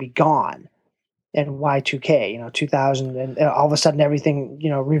 all this could be gone, and Y2K, 2000, and all of a sudden everything,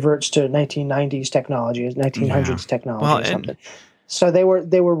 reverts to 1990s technology, 1900s technology, or something. So they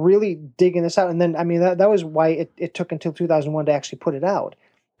were really digging this out, and then that was why it took until 2001 to actually put it out,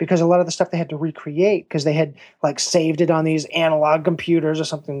 because a lot of the stuff they had to recreate because they had saved it on these analog computers or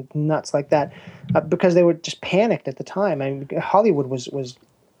something nuts like that, because they were just panicked at the time. Hollywood was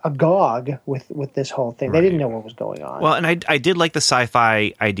agog with this whole thing. Right. They didn't know what was going on. Well, and I did like the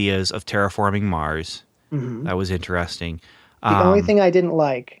sci-fi ideas of terraforming Mars. Mm-hmm. That was interesting. The only thing I didn't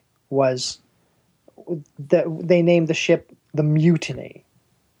like was that they named the ship the Mutiny,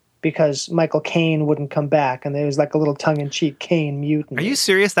 because Michael Caine wouldn't come back, and there was a little tongue-in-cheek Caine mutiny. Are you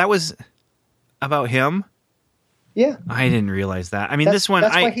serious? That was about him? Yeah. I didn't realize that. That's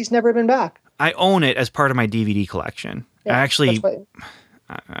why he's never been back. I own it as part of my DVD collection. Yeah, Actually,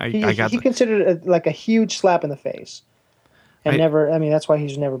 he considered it a huge slap in the face. And that's why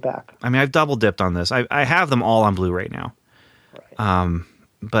he's never back. I've double dipped on this. I have them all on Blu-ray now. Right.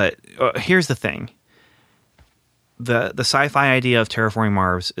 But here's the thing. The sci-fi idea of terraforming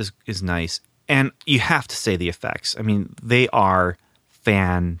Mars is nice, and you have to say the effects. They are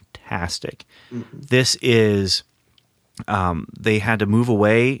fantastic. Mm-hmm. This is they had to move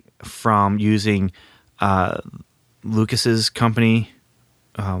away from using Lucas's company.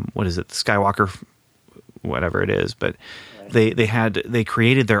 What is it? Skywalker, whatever it is. But right. they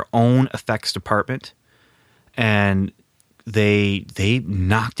created their own effects department, and they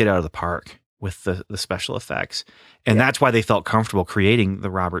knocked it out of the park with the special effects. And that's why they felt comfortable creating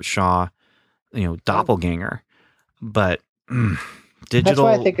the Robert Shaw, doppelganger. But digital. That's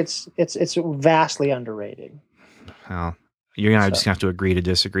why I think it's vastly underrated. Well, you're gonna just have to agree to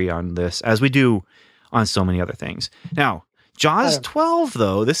disagree on this, as we do on so many other things. Now, Jaws 12,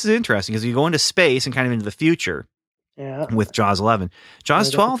 though, this is interesting because you go into space and kind of into the future with Jaws 11. Jaws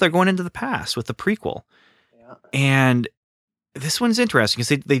 12, they're going into the past with the prequel. Yeah. And this one's interesting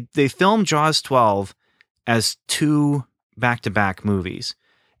because they filmed Jaws 12 as 2 back-to-back movies.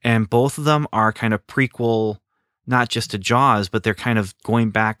 And both of them are kind of prequel, not just to Jaws, but they're kind of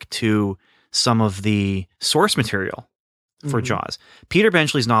going back to some of the source material for Jaws. Peter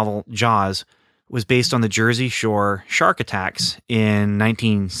Benchley's novel, Jaws, was based on the Jersey Shore shark attacks in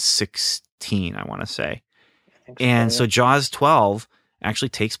 1916, I want to say. So Jaws 12 actually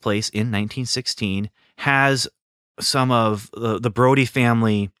takes place in 1916, has some of the Brody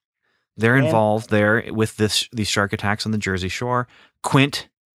family, they're involved there with these shark attacks on the Jersey Shore. Quint,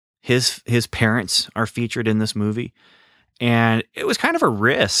 his parents are featured in this movie. And it was kind of a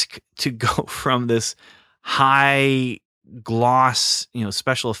risk to go from this high gloss,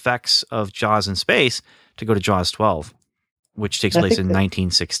 special effects of Jaws in space to go to Jaws 12, which takes place in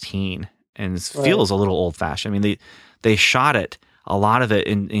 1916 and it feels a little old fashioned. I mean, they shot it, a lot of it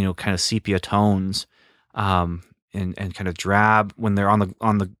in, kind of sepia tones, and kind of drab. When they're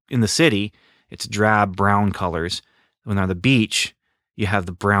in the city, it's drab brown colors. When they're on the beach, you have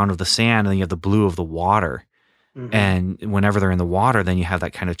the brown of the sand and then you have the blue of the water. And whenever they're in the water, then you have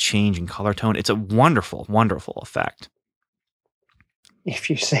that kind of change in color tone. It's a wonderful, wonderful effect. If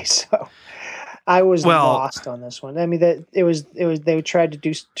you say so. I was lost on this one. I mean, they tried to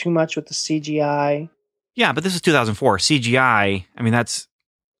do too much with the CGI. Yeah, but this is 2004. CGI, I mean, you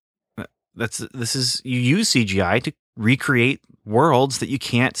use CGI to recreate worlds that you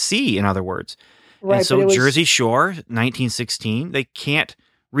can't see, in other words. Right, and so Jersey Shore, 1916, they can't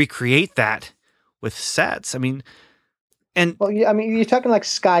recreate that with sets. I mean, you're talking like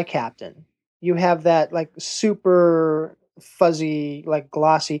Sky Captain. You have that like super fuzzy, like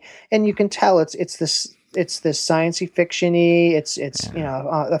glossy, and you can tell it's this science-y fiction-y, it's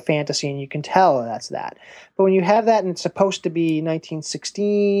a fantasy, and you can tell that's that. But when you have that and it's supposed to be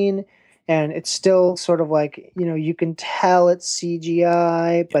 1916 and it's still sort of like, you can tell it's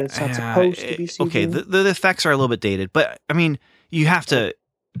CGI, but it's not supposed to be CGI. Okay, the effects are a little bit dated, but I mean, you have to,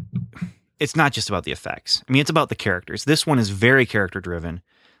 it's not just about the effects. I mean, it's about the characters. This one is very character-driven.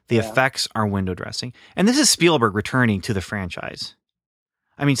 The effects are window dressing. And this is Spielberg returning to the franchise.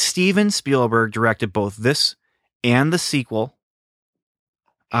 I mean, Steven Spielberg directed both this and the sequel,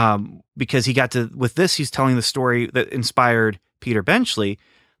 because with this, he's telling the story that inspired Peter Benchley.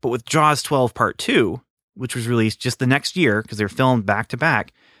 But with Jaws 12 Part 2, which was released just the next year, because they're filmed back to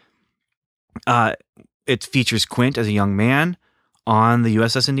back, it features Quint as a young man on the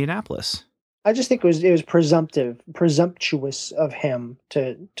USS Indianapolis. I just think it was presumptuous of him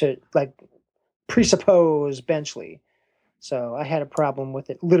to like presuppose Benchley. So I had a problem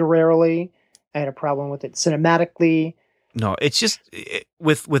with it literarily. I had a problem with it cinematically. No, it's just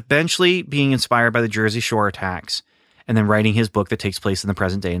with Benchley being inspired by the Jersey Shore attacks and then writing his book that takes place in the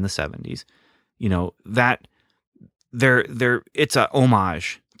present day in the 70s. That it's a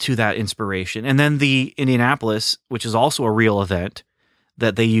homage to that inspiration. And then the Indianapolis, which is also a real event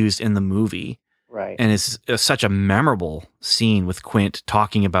that they used in the movie. Right. And it's such a memorable scene with Quint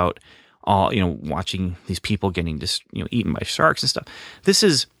talking about all, watching these people getting just, eaten by sharks and stuff.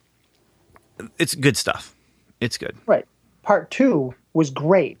 It's good stuff. It's good. Right. Part 2 was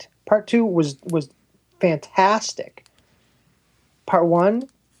great. Part 2 was fantastic. Part 1?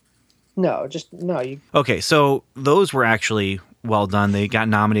 No. Okay, so those were actually well done. They got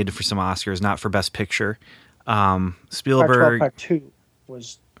nominated for some Oscars, not for Best Picture. Spielberg. Part 2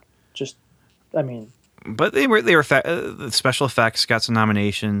 was just, but they were the special effects got some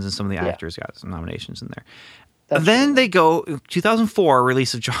nominations and some of the actors got some nominations in there. Then they go 2004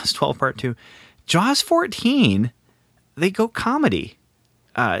 release of Jaws 12 Part 2. Jaws 14, they go comedy.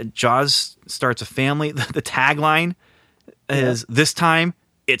 Jaws starts a family. The tagline is this time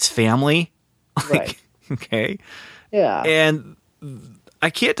it's family. Right. Okay. Yeah. And I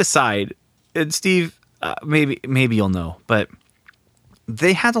can't decide. And Steve, maybe you'll know, but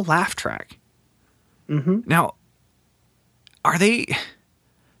they had a laugh track. Mm-hmm. Now, is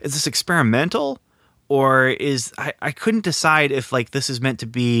this experimental, or I couldn't decide if like this is meant to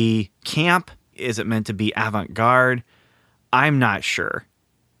be camp? Is it meant to be avant-garde? I'm not sure.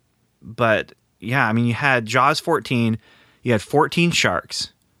 But yeah, I mean, you had Jaws 14, you had 14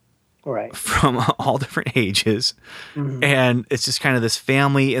 sharks. Right. From all different ages. Mm-hmm. And it's just kind of this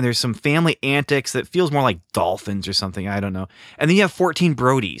family, and there's some family antics that feels more like dolphins or something. I don't know. And then you have 14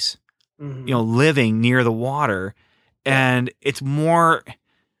 Brodies, living near the water. And it's more,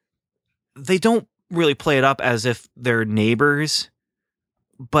 they don't really play it up as if they're neighbors,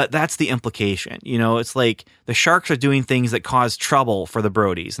 but that's the implication. It's like the sharks are doing things that cause trouble for the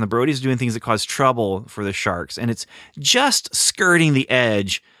Brodies, and the Brodies are doing things that cause trouble for the sharks. And it's just skirting the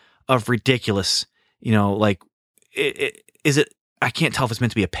edge of ridiculous. Like is it, I can't tell if it's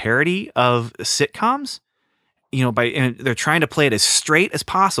meant to be a parody of sitcoms, and they're trying to play it as straight as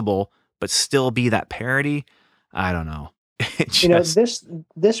possible, but still be that parody. I don't know.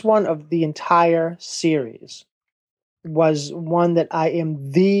 This one of the entire series was one that I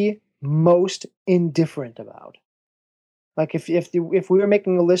am the most indifferent about. Like if we were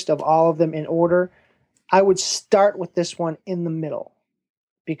making a list of all of them in order, I would start with this one in the middle,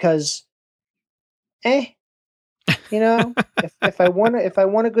 because, if I want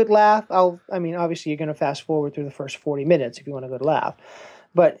a good laugh, obviously you're going to fast forward through the first 40 minutes if you want a good laugh,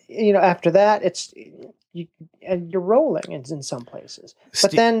 but after that you're rolling in some places.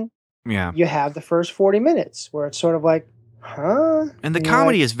 But then you have the first 40 minutes where it's sort of like, huh? And the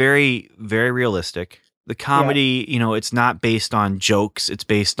comedy is very, very realistic. The comedy, it's not based on jokes. It's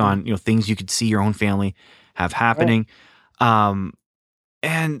based on, things you could see your own family have happening. Right.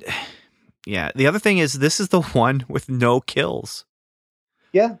 And the other thing is, this is the one with no kills.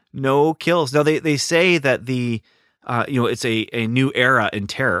 Yeah. No kills. Now they say that it's a new era in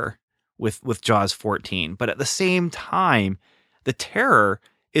terror with Jaws 14, but at the same time, the terror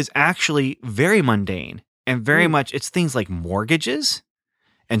is actually very mundane and very much, it's things like mortgages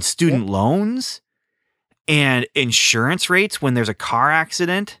and student loans and insurance rates when there's a car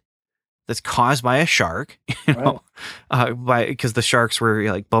accident that's caused by a shark, because the sharks were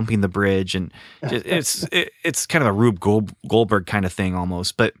like bumping the bridge, and it's kind of a Rube Goldberg kind of thing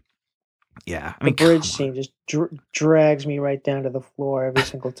almost. But the bridge scene just drags me right down to the floor every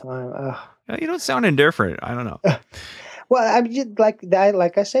single time. Ugh. You don't sound indifferent. I don't know. Well, I mean,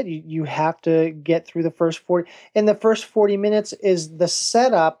 like I said, you have to get through the first 40. And the first 40 minutes is the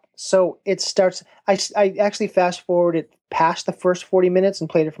setup. So it starts. I actually fast forwarded past the first 40 minutes and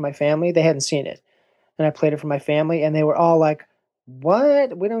played it for my family. They hadn't seen it, and I played it for my family, and they were all like,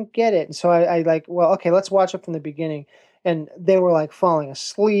 "What? We don't get it." And so I like, well, okay, let's watch it from the beginning. And they were like falling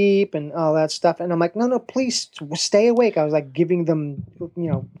asleep and all that stuff. And I'm like, no, please stay awake. I was like giving them,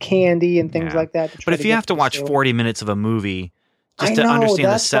 candy and things like that. But if you have to watch 40 minutes of a movie just to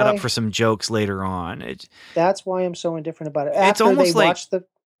understand the setup for some jokes later on, that's why I'm so indifferent about it. It's almost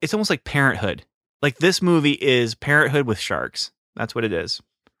like Parenthood. Like, this movie is Parenthood with sharks. That's what it is.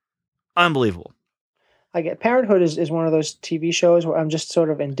 Unbelievable. I get Parenthood is one of those TV shows where I'm just sort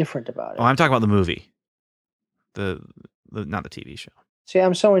of indifferent about it. Oh, I'm talking about the movie. The not the TV show. See,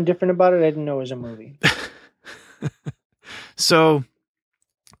 I'm so indifferent about it, I didn't know it was a movie. So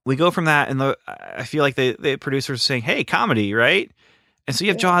we go from that, and I feel like the producers are saying, hey, comedy, right? And so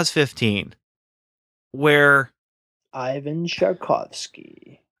you have Jaws 15, where Ivan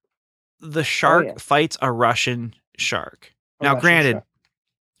Sharkovsky, the shark fights a Russian shark. Now, granted,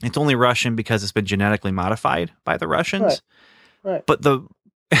 it's only Russian because it's been genetically modified by the Russians. Right. But the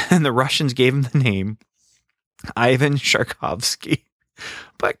Russians gave him the name Ivan Sharkovsky.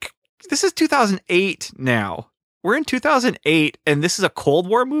 But this is 2008 now. We're in 2008, and this is a Cold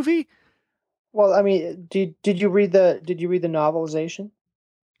War movie? Well, I mean, did you read the novelization?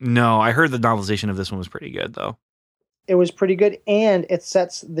 No, I heard the novelization of this one was pretty good, though. It was pretty good, and it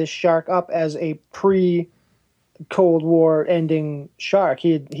sets this shark up as a pre-Cold War ending shark.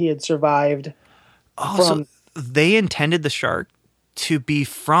 He had survived. Oh, so they intended the shark to be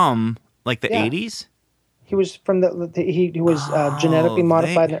from like the 80s? He was from he was genetically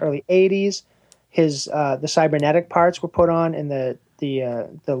modified in the early 80s. His the cybernetic parts were put on in the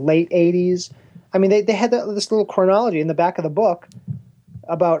late 80s. I mean, they had this little chronology in the back of the book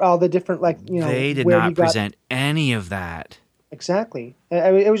about all the different, They did not present any of that. Exactly.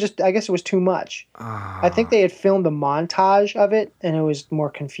 It was just, I guess it was too much. I think they had filmed a montage of it, and it was more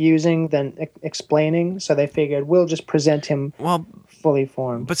confusing than explaining. So they figured we'll just present him fully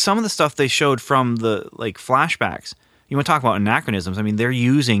formed. But some of the stuff they showed from the flashbacks, you want to talk about anachronisms. I mean, they're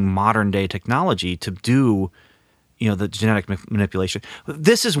using modern day technology to do, the genetic manipulation.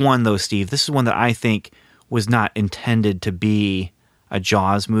 This is one though, Steve. This is one that I think was not intended to be a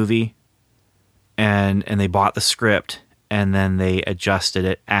Jaws movie, and they bought the script. And then they adjusted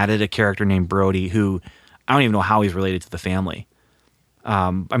it, added a character named Brody, who I don't even know how he's related to the family.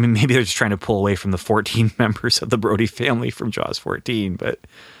 I mean, maybe they're just trying to pull away from the 14 members of the Brody family from Jaws 14, but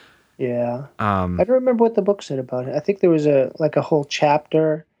yeah. I don't remember what the book said about it. I think there was a whole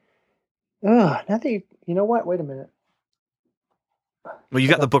chapter. Now that you know what? Wait a minute. Well, you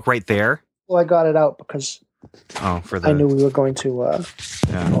got the book right there. Well, I got it out because I knew we were going to.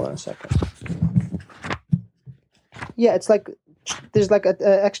 Hold on a second. Yeah, it's like there's like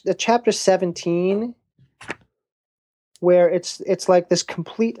a chapter 17 where it's like this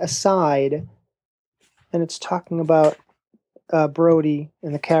complete aside, and it's talking about Brody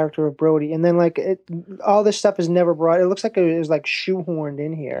and the character of Brody, and then like all this stuff is never brought. It looks like it was like shoehorned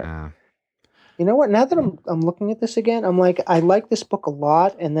in here. You know what? Now that I'm looking at this again, I'm like, I like this book a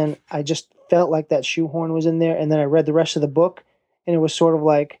lot, and then I just felt like that shoehorn was in there, and then I read the rest of the book, and it was sort of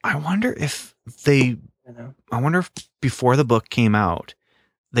like, I wonder if before the book came out,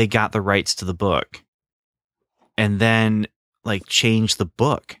 they got the rights to the book, and then like changed the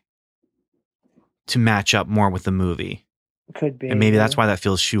book to match up more with the movie. Could be, and maybe that's why that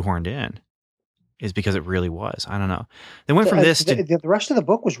feels shoehorned in. Is because it really was. I don't know. They went from this to the rest of the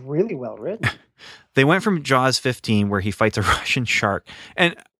book was really well written. They went from Jaws 15, where he fights a Russian shark,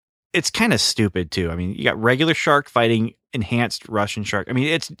 and it's kind of stupid too. I mean, you got regular shark fighting enhanced Russian shark. I mean,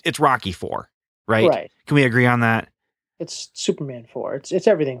 it's Rocky IV, right? Right. Can we agree on that? It's Superman 4. It's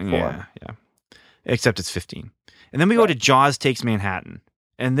everything 4. Yeah. Except it's 15. And then we go to Jaws Takes Manhattan.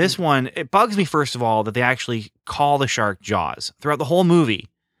 And this one, it bugs me, first of all, that they actually call the shark Jaws. Throughout the whole movie,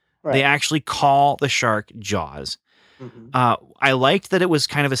 they actually call the shark Jaws. Mm-hmm. I liked that it was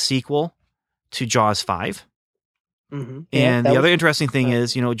kind of a sequel to Jaws 5. Mm-hmm. And the other interesting thing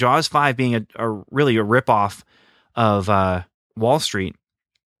is, Jaws 5 being really a ripoff of Wall Street.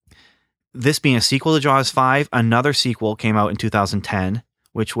 This being a sequel to Jaws 5, another sequel came out in 2010,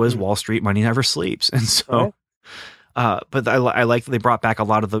 which was Wall Street Money Never Sleeps. And so, but I like that they brought back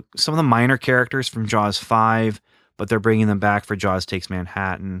some of the minor characters from Jaws 5, but they're bringing them back for Jaws Takes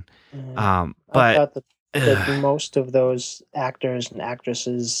Manhattan. I thought that most of those actors and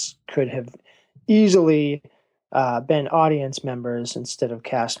actresses could have easily been audience members instead of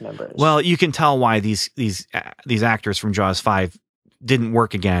cast members. Well, you can tell why these actors from Jaws 5 didn't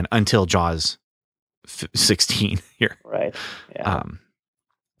work again until Jaws 16 here. Right. Yeah.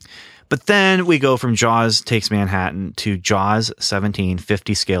 But then we go from Jaws Takes Manhattan to Jaws 17,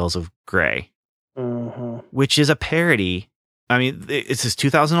 50 Scales of Grey. Which is a parody. I mean, it's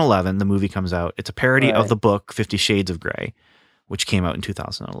 2011. The movie comes out. It's a parody of the book 50 Shades of Grey, which came out in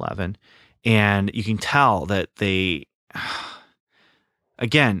 2011. And you can tell that they,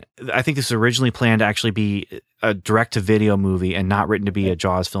 again, I think this was originally planned to actually be a direct-to-video movie and not written to be a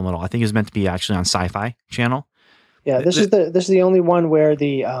Jaws film at all. I think it was meant to be actually on Sci-Fi Channel. Yeah, this is the only one where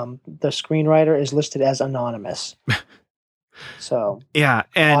the screenwriter is listed as anonymous. So yeah,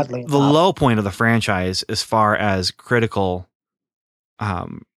 and the low point of the franchise, as far as critical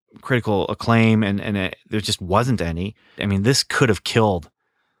acclaim, and there just wasn't any. I mean, this could have killed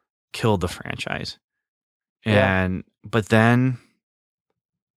the franchise. But then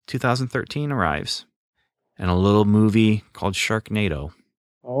 2013 arrives, and a little movie called Sharknado.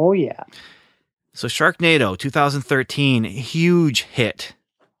 Oh yeah. So Sharknado 2013, huge hit.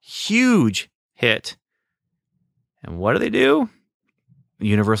 And what do?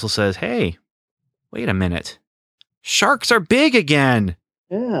 Universal says, hey, wait a minute. Sharks are big again.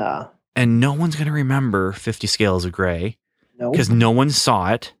 Yeah. And no one's going to remember 50 Scales of Grey. No. Because no one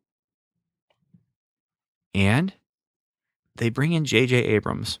saw it. And they bring in J.J.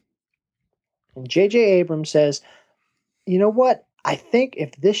 Abrams. And J.J. Abrams says, you know what? I think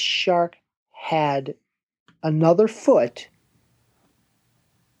if this shark had another foot,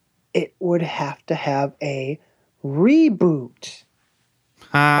 it would have to have a reboot.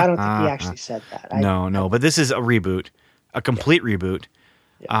 I don't think he actually said that. No, but this is a reboot, a complete reboot.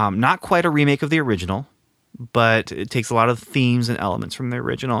 Yeah. Not quite a remake of the original, but it takes a lot of themes and elements from the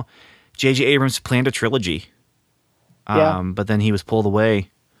original. J.J. Abrams planned a trilogy, but then he was pulled away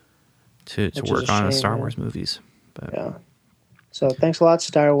to work on the Star Wars movies. But, yeah. So thanks a lot,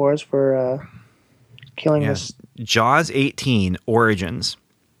 Star Wars, for killing this. Jaws 18 Origins.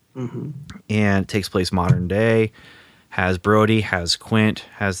 Mm-hmm. And it takes place modern day, has Brody, has Quint,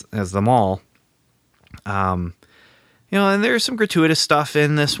 has them all. And there's some gratuitous stuff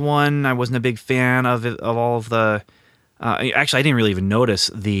in this one. I wasn't a big fan of all of the. Actually, I didn't really even notice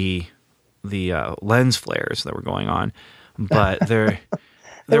the lens flares that were going on, but there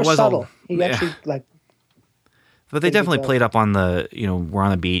was subtle. He actually But they definitely played up on the we're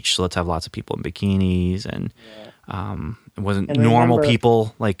on the beach, so let's have lots of people in bikinis, and it wasn't normal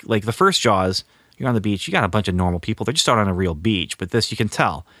people like the first Jaws. You're on the beach, you got a bunch of normal people. They're just out on a real beach, but this you can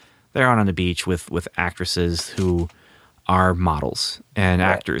tell they're out on the beach with actresses who are models and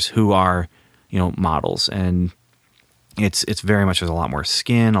actors who are models, and it's very much, there's a lot more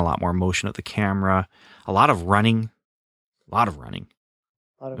skin, a lot more motion of the camera, a lot of running.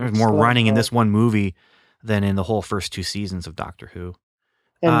 There's more running in this one movie than in the whole first 2 seasons of Doctor Who.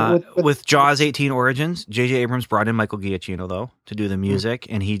 And with Jaws 18 Origins, J.J. Abrams brought in Michael Giacchino, though, to do the music,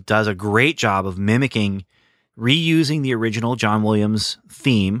 and he does a great job of reusing the original John Williams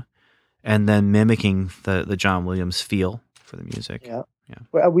theme, and then mimicking the John Williams feel for the music. Yeah.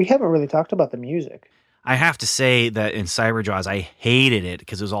 Well, we haven't really talked about the music. I have to say that in Cyber Jaws, I hated it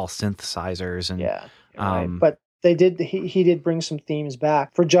because it was all synthesizers. And Yeah, right. But they did. He did bring some themes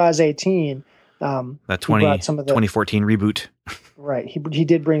back for Jaws 18. That He brought some of the 2014 reboot. Right. He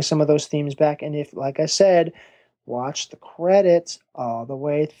did bring some of those themes back. And if, like I said, watch the credits all the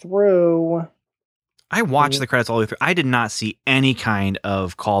way through. I watched the credits all the way through. I did not see any kind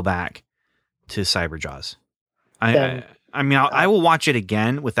of callback to Cyber Jaws. I mean, I will watch it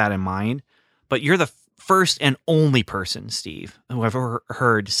again with that in mind. But you're the first and only person, Steve, who I've ever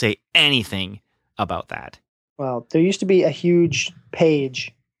heard say anything about that. Well, there used to be a huge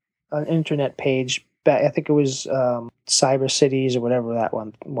page, an internet page. I think it was Cyber Cities or whatever that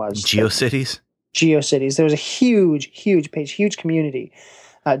one was. GeoCities? GeoCities. There was a huge page, huge community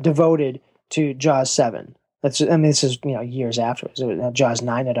devoted to Jaws 7. This is years afterwards. Jaws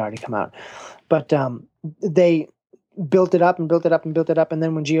 9 had already come out. But they built it up and built it up and built it up. And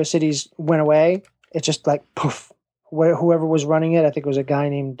then when GeoCities went away, it just like poof. Whoever was running it, I think it was a guy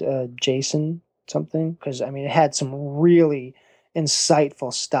named Jason something. Because, it had some really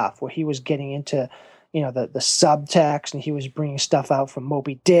insightful stuff where he was getting into the subtext, and he was bringing stuff out from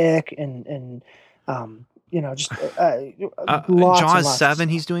Moby Dick and just lots Jaws 7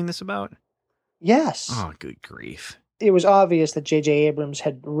 he's doing this about? Yes. Oh, good grief. It was obvious that J.J. Abrams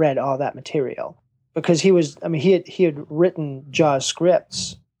had read all that material because he had written Jaws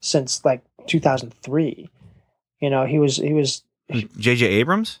scripts since like 2003. He was J.J.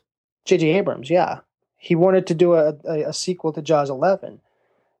 Abrams? J.J. Abrams, yeah. He wanted to do a sequel to Jaws 11.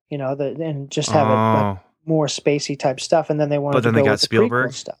 And just have it like more spacey type stuff, and then they wanted. But then to go they got with the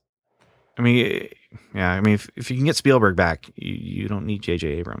Spielberg prequel stuff. If you can get Spielberg back, you don't need J.J.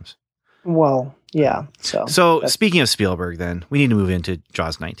 Abrams. Well, yeah. So speaking of Spielberg, then we need to move into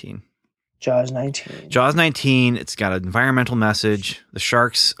Jaws 19. Jaws 19. Jaws 19. It's got an environmental message. The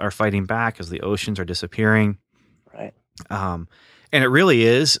sharks are fighting back as the oceans are disappearing. Right. And it really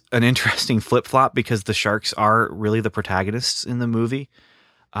is an interesting flip flop because the sharks are really the protagonists in the movie.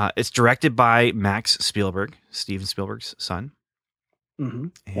 It's directed by Max Spielberg, Steven Spielberg's son. Mm-hmm.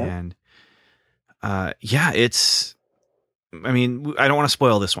 And it's. I don't want to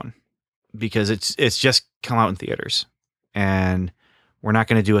spoil this one because it's just come out in theaters, and we're not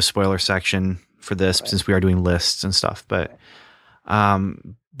going to do a spoiler section for this since we are doing lists and stuff. But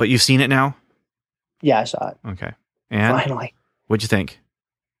you've seen it now. Yeah, I saw it. Okay, and finally, what'd you think?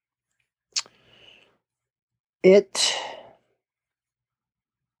 It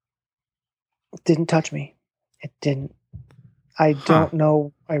didn't touch me. It didn't. I don't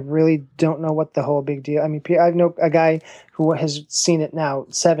know. I really don't know what the whole big deal. I know a guy who has seen it now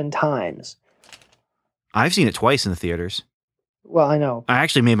 7 times. I've seen it twice in the theaters. Well, I know. I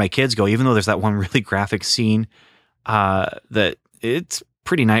actually made my kids go, even though there's that one really graphic scene that it's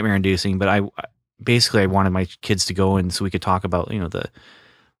pretty nightmare inducing. But I wanted my kids to go, and so we could talk about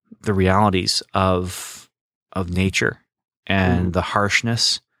the realities of nature and the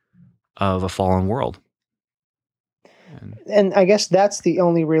harshness of a fallen world. And I guess that's the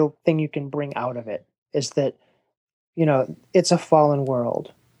only real thing you can bring out of it is that, it's a fallen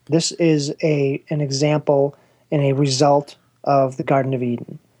world. This is an example and a result of the Garden of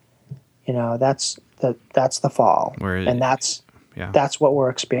Eden. That's the fall. And that's what we're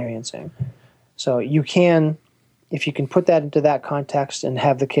experiencing. So if you can put that into that context and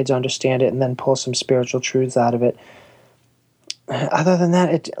have the kids understand it and then pull some spiritual truths out of it. Other than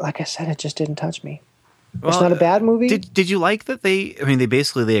that, like I said, it just didn't touch me. Well, it's not a bad movie. Did you like that they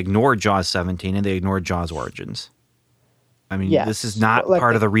basically ignored Jaws 17 and they ignored Jaws Origins? Yes. This is not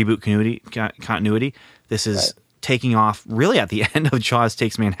part of the reboot continuity. This is taking off really at the end of Jaws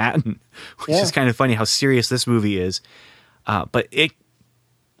Takes Manhattan, which is kind of funny how serious this movie is. But it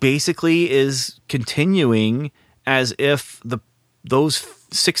basically is continuing as if those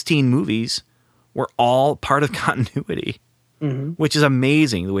 16 movies were all part of continuity, which is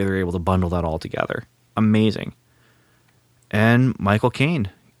amazing the way they're able to bundle that all together. Amazing. And Michael Caine,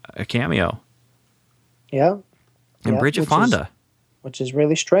 a cameo. Yeah. And Bridget Fonda. Which is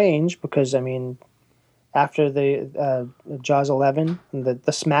really strange because, after the Jaws 11 and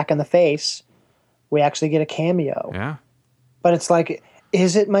the smack in the face, we actually get a cameo. Yeah. But it's like,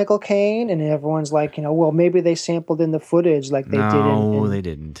 is it Michael Caine? And everyone's like, well, maybe they sampled in the footage like they did. No, they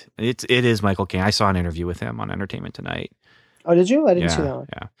didn't. It is Michael Caine. I saw an interview with him on Entertainment Tonight. Oh, did you? I didn't see that one.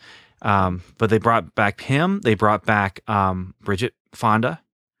 Yeah. But they brought back him. They brought back Bridget Fonda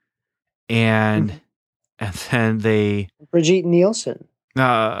and then they Brigitte Nielsen.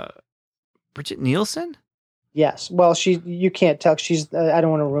 Bridget Nielsen. Yes. Well, you can't tell. She's. I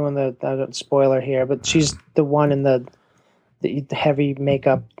don't want to ruin the spoiler here, but she's the one in the heavy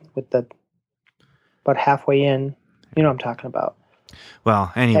makeup with the about halfway in. You know what I'm talking about.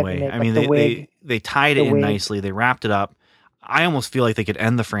 Well, anyway, makeup, I mean, the wig, they tied it the in wig. nicely. They wrapped it up. I almost feel like they could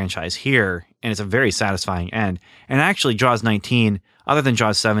end the franchise here, and it's a very satisfying end. And actually, Jaws 19, other than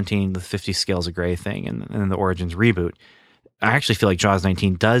Jaws 17, the 50 Scales of Grey thing, and the Origins reboot, I actually feel like Jaws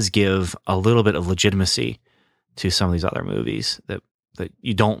 19 does give a little bit of legitimacy to some of these other movies that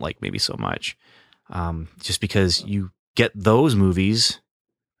you don't like maybe so much, just because you get those movies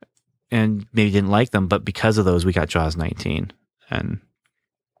and maybe didn't like them, but because of those, we got Jaws 19. And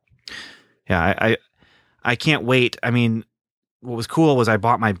yeah, I can't wait. I mean, what was cool was I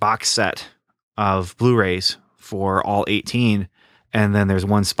bought my box set of Blu-rays for all 18, and then there's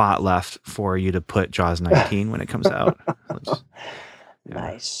one spot left for you to put Jaws 19 when it comes out.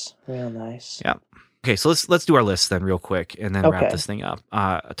 Nice, real nice. Yeah. Okay, so let's do our list then real quick, and then wrap Okay. this thing up.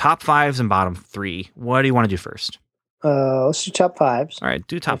 Top fives and bottom three. What do you want to do first? Let's do top fives. All right,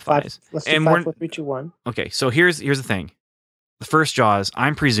 do top Five- fives. Let's do And 5, we're- 4, 3, 2, 1. Okay, so here's the thing. The first Jaws,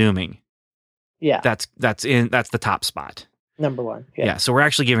 I'm presuming Yeah, that's the top spot. number 1. Yeah. So we're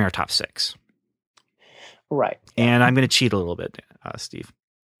actually giving our top 6, Right. and I'm going to cheat a little bit, Steve.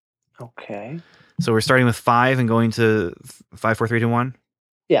 Okay. So we're starting with 5 and going to 5, 4, 3, 2, 1.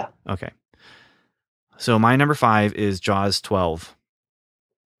 Yeah. Okay. So my number 5 is Jaws 12,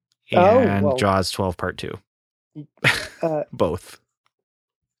 Oh, and whoa. Jaws 12 Part 2. Both.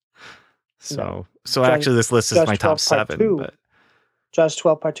 So No. so Jaws- actually this list is Jaws my top 12 Part 7. 2. But Jaws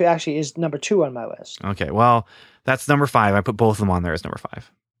 12 Part 2 actually is number 2 on my list. okay, well that's number 5. I put both of them on there as number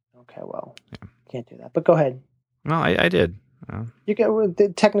 5. Okay, well, can't do that. But go ahead. Well, I did. You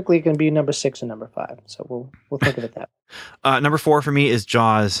can technically it can be number 6 and number 5. So we'll think of it that way. Number 4 for me is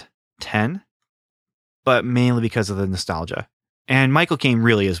Jaws 10, but mainly because of the nostalgia. And Michael Caine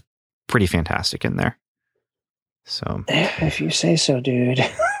really is pretty fantastic in there. So If you say so, dude.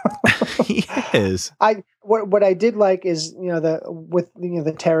 he is. What I did like is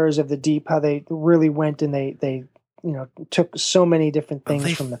the terrors of the deep, how they really went and they took so many different things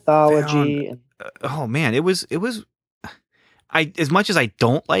They from mythology and Oh man, it was I as much as I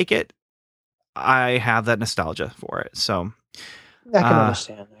don't like it, I have that nostalgia for it. So I can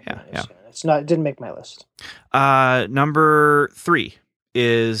understand. yeah. It didn't make my list. number 3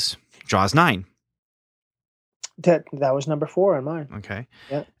 is Jaws 9. That was number 4 on mine. Okay.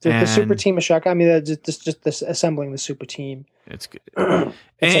 Yeah, the super And- team of Shark. I mean, just this assembling the super team. It's good. It's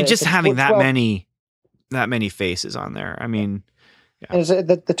And just a having that 12 many faces on there. I mean, And it's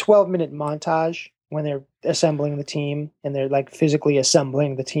the 12-minute montage when they're assembling the team and they're like physically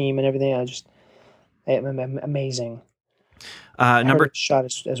assembling the team and everything. Amazing. I heard it shot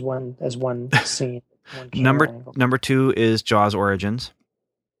as one scene. One camera angle. number 2 is Jaws Origins.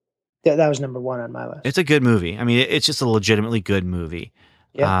 That was number 1 on my list. It's a good movie. I mean, it's just a legitimately good movie.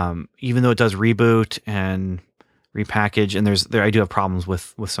 Yeah. Even though it does reboot and repackage, and I do have problems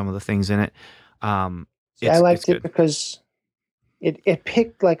with some of the things in it. I It's liked it good. because it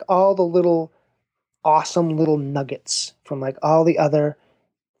picked like all the little awesome little nuggets from like all the other.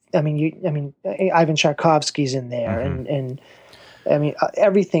 I mean, Ivan Tchaikovsky's in there, and I mean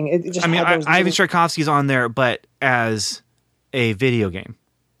everything. It just. I mean, had those Ivan little- Tchaikovsky's on there, but as a video game.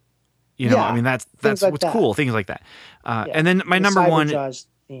 You know, Yeah, I mean, that's things like what's that. cool. Things like that. Yeah. And then my the number Cyber 1. Jaws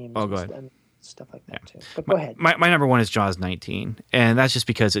themes Oh, go and ahead. stuff like that too. But go ahead. My number 1 is Jaws 19, and that's just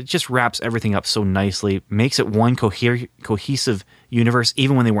because it just wraps everything up so nicely, makes it one cohesive universe,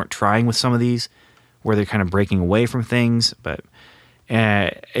 even when they weren't trying with some of these, where they're kind of breaking away from things. But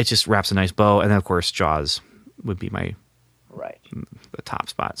it just wraps a nice bow, and then of course Jaws would be Right. the top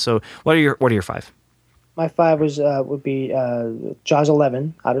spot. So what are your 5? My 5 would be Jaws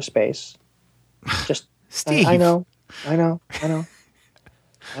 11, Outer Space. Just Steve, I know.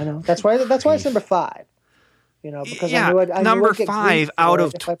 That's why it's number 5. You know, because I knew I'd number get 5 grief out for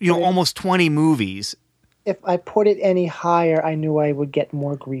of it if I put it- almost 20 movies. If I put it any higher, I knew I would get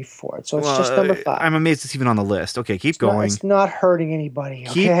more grief for it. So it's just number 5. I'm amazed it's even on the list. Okay, keep going. It's not hurting anybody.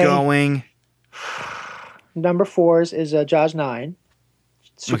 Okay? Keep going. Number 4 is Jaws 9.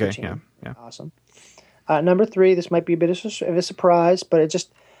 Super Okay, team. yeah. Awesome. Number 3, this might be a bit of a surprise, but it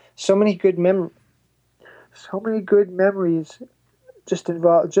just so many good memories just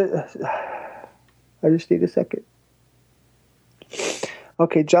involved. I just need a second.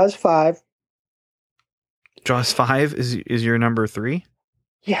 Okay, Jaws 5. Jaws 5 is your number 3?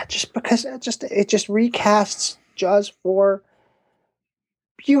 Yeah, just because it just recasts Jaws 4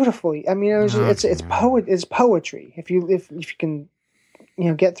 beautifully. I mean, it's poetry. If you can,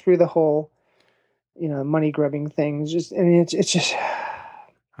 get through the whole, money grubbing thing. It's just.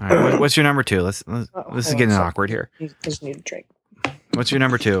 All right, what's your number 2? This is getting awkward here. I just need a drink. What's your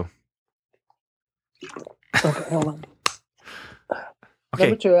number 2? Okay, hold on. Okay.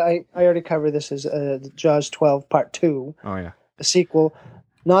 Number 2, I already covered this as Jaws 12 Part 2. Oh yeah. The sequel,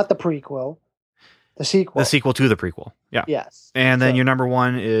 not the prequel. The sequel. The sequel to the prequel. Yeah. Yes. And then So, your number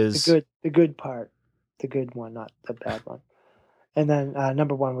 1 is the good part, the good one, not the bad one. And then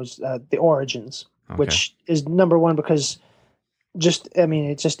number 1 was the Origins, which is number 1 because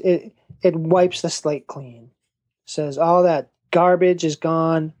it wipes the slate clean. Says all that garbage is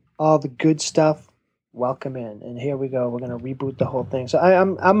gone, all the good stuff, welcome in, and here we go. We're going to reboot the whole thing. So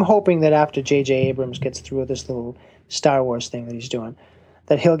I'm hoping that after J.J. Abrams gets through this little Star Wars thing that he's doing,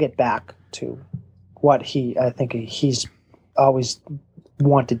 that he'll get back to what I think he's always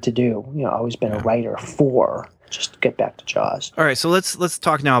wanted to do. Always been a writer for. Just get back to Jaws. All right, so let's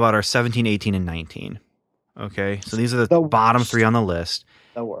talk now about our 17, 18, and 19. Okay, so these are the The bottom worst. 3 on the list.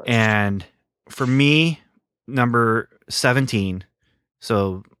 The worst. And for me, number 17,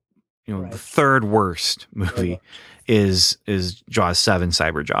 so Right. the third worst movie is Jaws 7,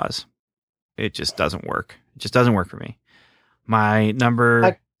 Cyber Jaws. It just doesn't work. It just doesn't work for me. My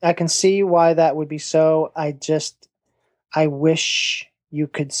number I can see why that would be so. I wish you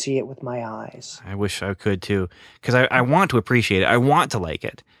could see it with my eyes. I wish I could too, because I want to appreciate it. I want to like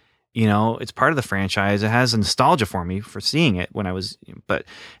it. It's part of the franchise. It has a nostalgia for me for seeing it when I was. But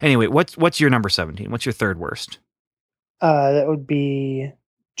anyway, what's your number 17? What's your third worst? That would be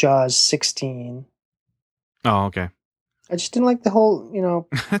Jaws 16. Oh, okay. I just didn't like the whole,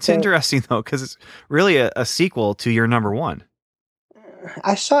 That's the- interesting though, because it's really a sequel to your number 1.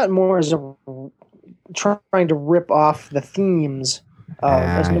 I saw it more as trying to rip off the themes.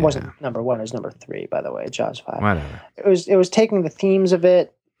 It wasn't number 1, it was number 3, by the way, Jaws 5. Whatever. It was taking the themes of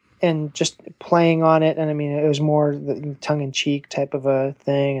it and just playing on it, and I mean it was more the tongue-in-cheek type of a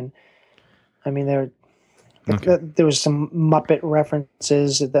thing, and I mean there was some Muppet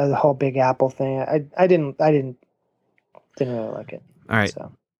references, the whole Big Apple thing. I didn't really like it. All right.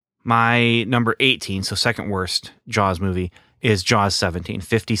 So. My number 18, so second worst Jaws movie, is Jaws 17,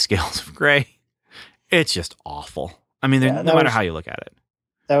 50 Scales of Grey. It's just awful. I mean, Yeah, no matter how you look at it.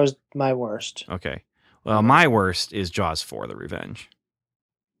 That was my worst. Okay. Well, my worst is Jaws 4, The Revenge.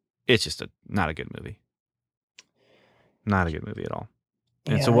 It's just not a good movie. Not a good movie at all.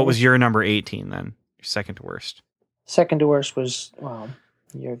 And Yeah, so what was your number 18 then? Your second to worst. Second to worst was,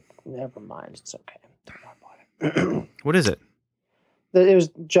 never mind. It's okay. Don't worry about it. What is it? It was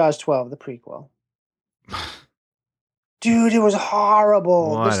Jaws 12, the prequel. Dude, it was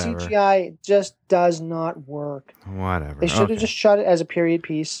horrible. Whatever. The CGI just does not work. Whatever. They should have just shot it as a period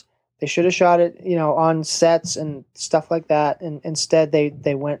piece. They should have shot it, on sets and stuff like that. And instead,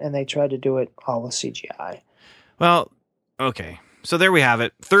 they went and they tried to do it all with CGI. Well, okay. So there we have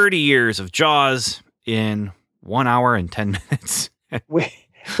it. 30 years of Jaws in 1 hour and 10 minutes. We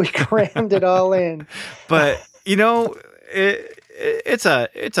crammed it all in. But, it's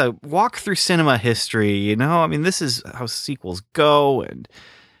a walk through cinema history, I mean, this is how sequels go. And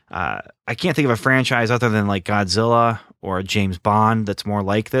I can't think of a franchise other than like Godzilla or James Bond that's more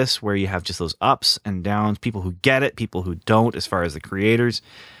like this, where you have just those ups and downs, people who get it, people who don't, as far as the creators.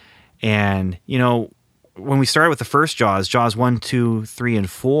 And, when we started with the first Jaws 1, 2, 3, and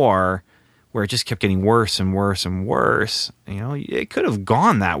 4, where it just kept getting worse and worse and worse, it could have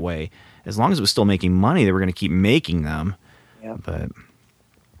gone that way. As long as it was still making money, they were going to keep making them. Yeah. But,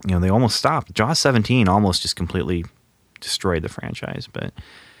 they almost stopped. Jaws 17 almost just completely destroyed the franchise. But,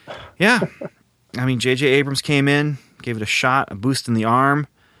 yeah. I mean, J.J. Abrams came in, gave it a shot, a boost in the arm.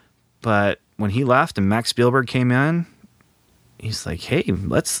 But when he left and Max Spielberg came in, he's like, hey,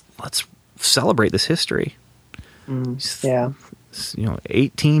 let's celebrate this history. Yeah.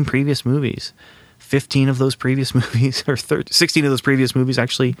 18 previous movies. 15 of those previous movies, or 16 of those previous movies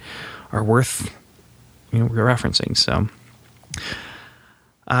actually are worth referencing. So,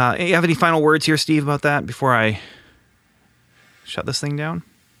 you have any final words here, Steve, about that before I shut this thing down?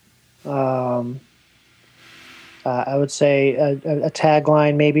 I would say a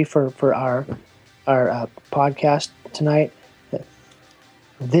tagline maybe for our podcast tonight.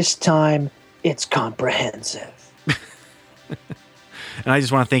 This time, it's comprehensive. And I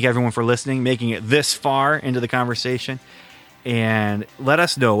just want to thank everyone for listening, making it this far into the conversation, and let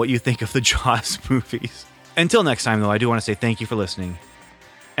us know what you think of the Jaws movies. Until next time, though, I do want to say thank you for listening,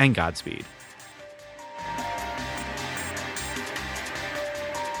 and Godspeed.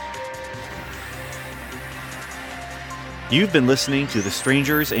 You've been listening to the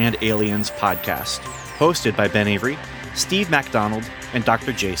Strangers and Aliens podcast, hosted by Ben Avery, Steve MacDonald, and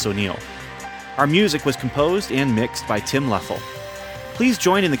Dr. Jace O'Neill. Our music was composed and mixed by Tim Leffel. Please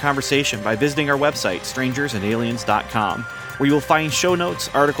join in the conversation by visiting our website, strangersandaliens.com, where you will find show notes,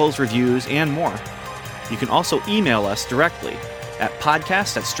 articles, reviews, and more. You can also email us directly at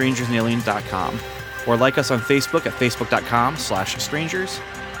podcast@strangersandaliens.com, or like us on Facebook at facebook.com/strangers,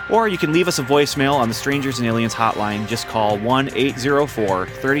 or you can leave us a voicemail on the Strangers and Aliens hotline. Just call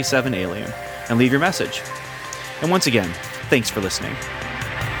 1-804-37-ALIEN and leave your message. And once again, thanks for listening.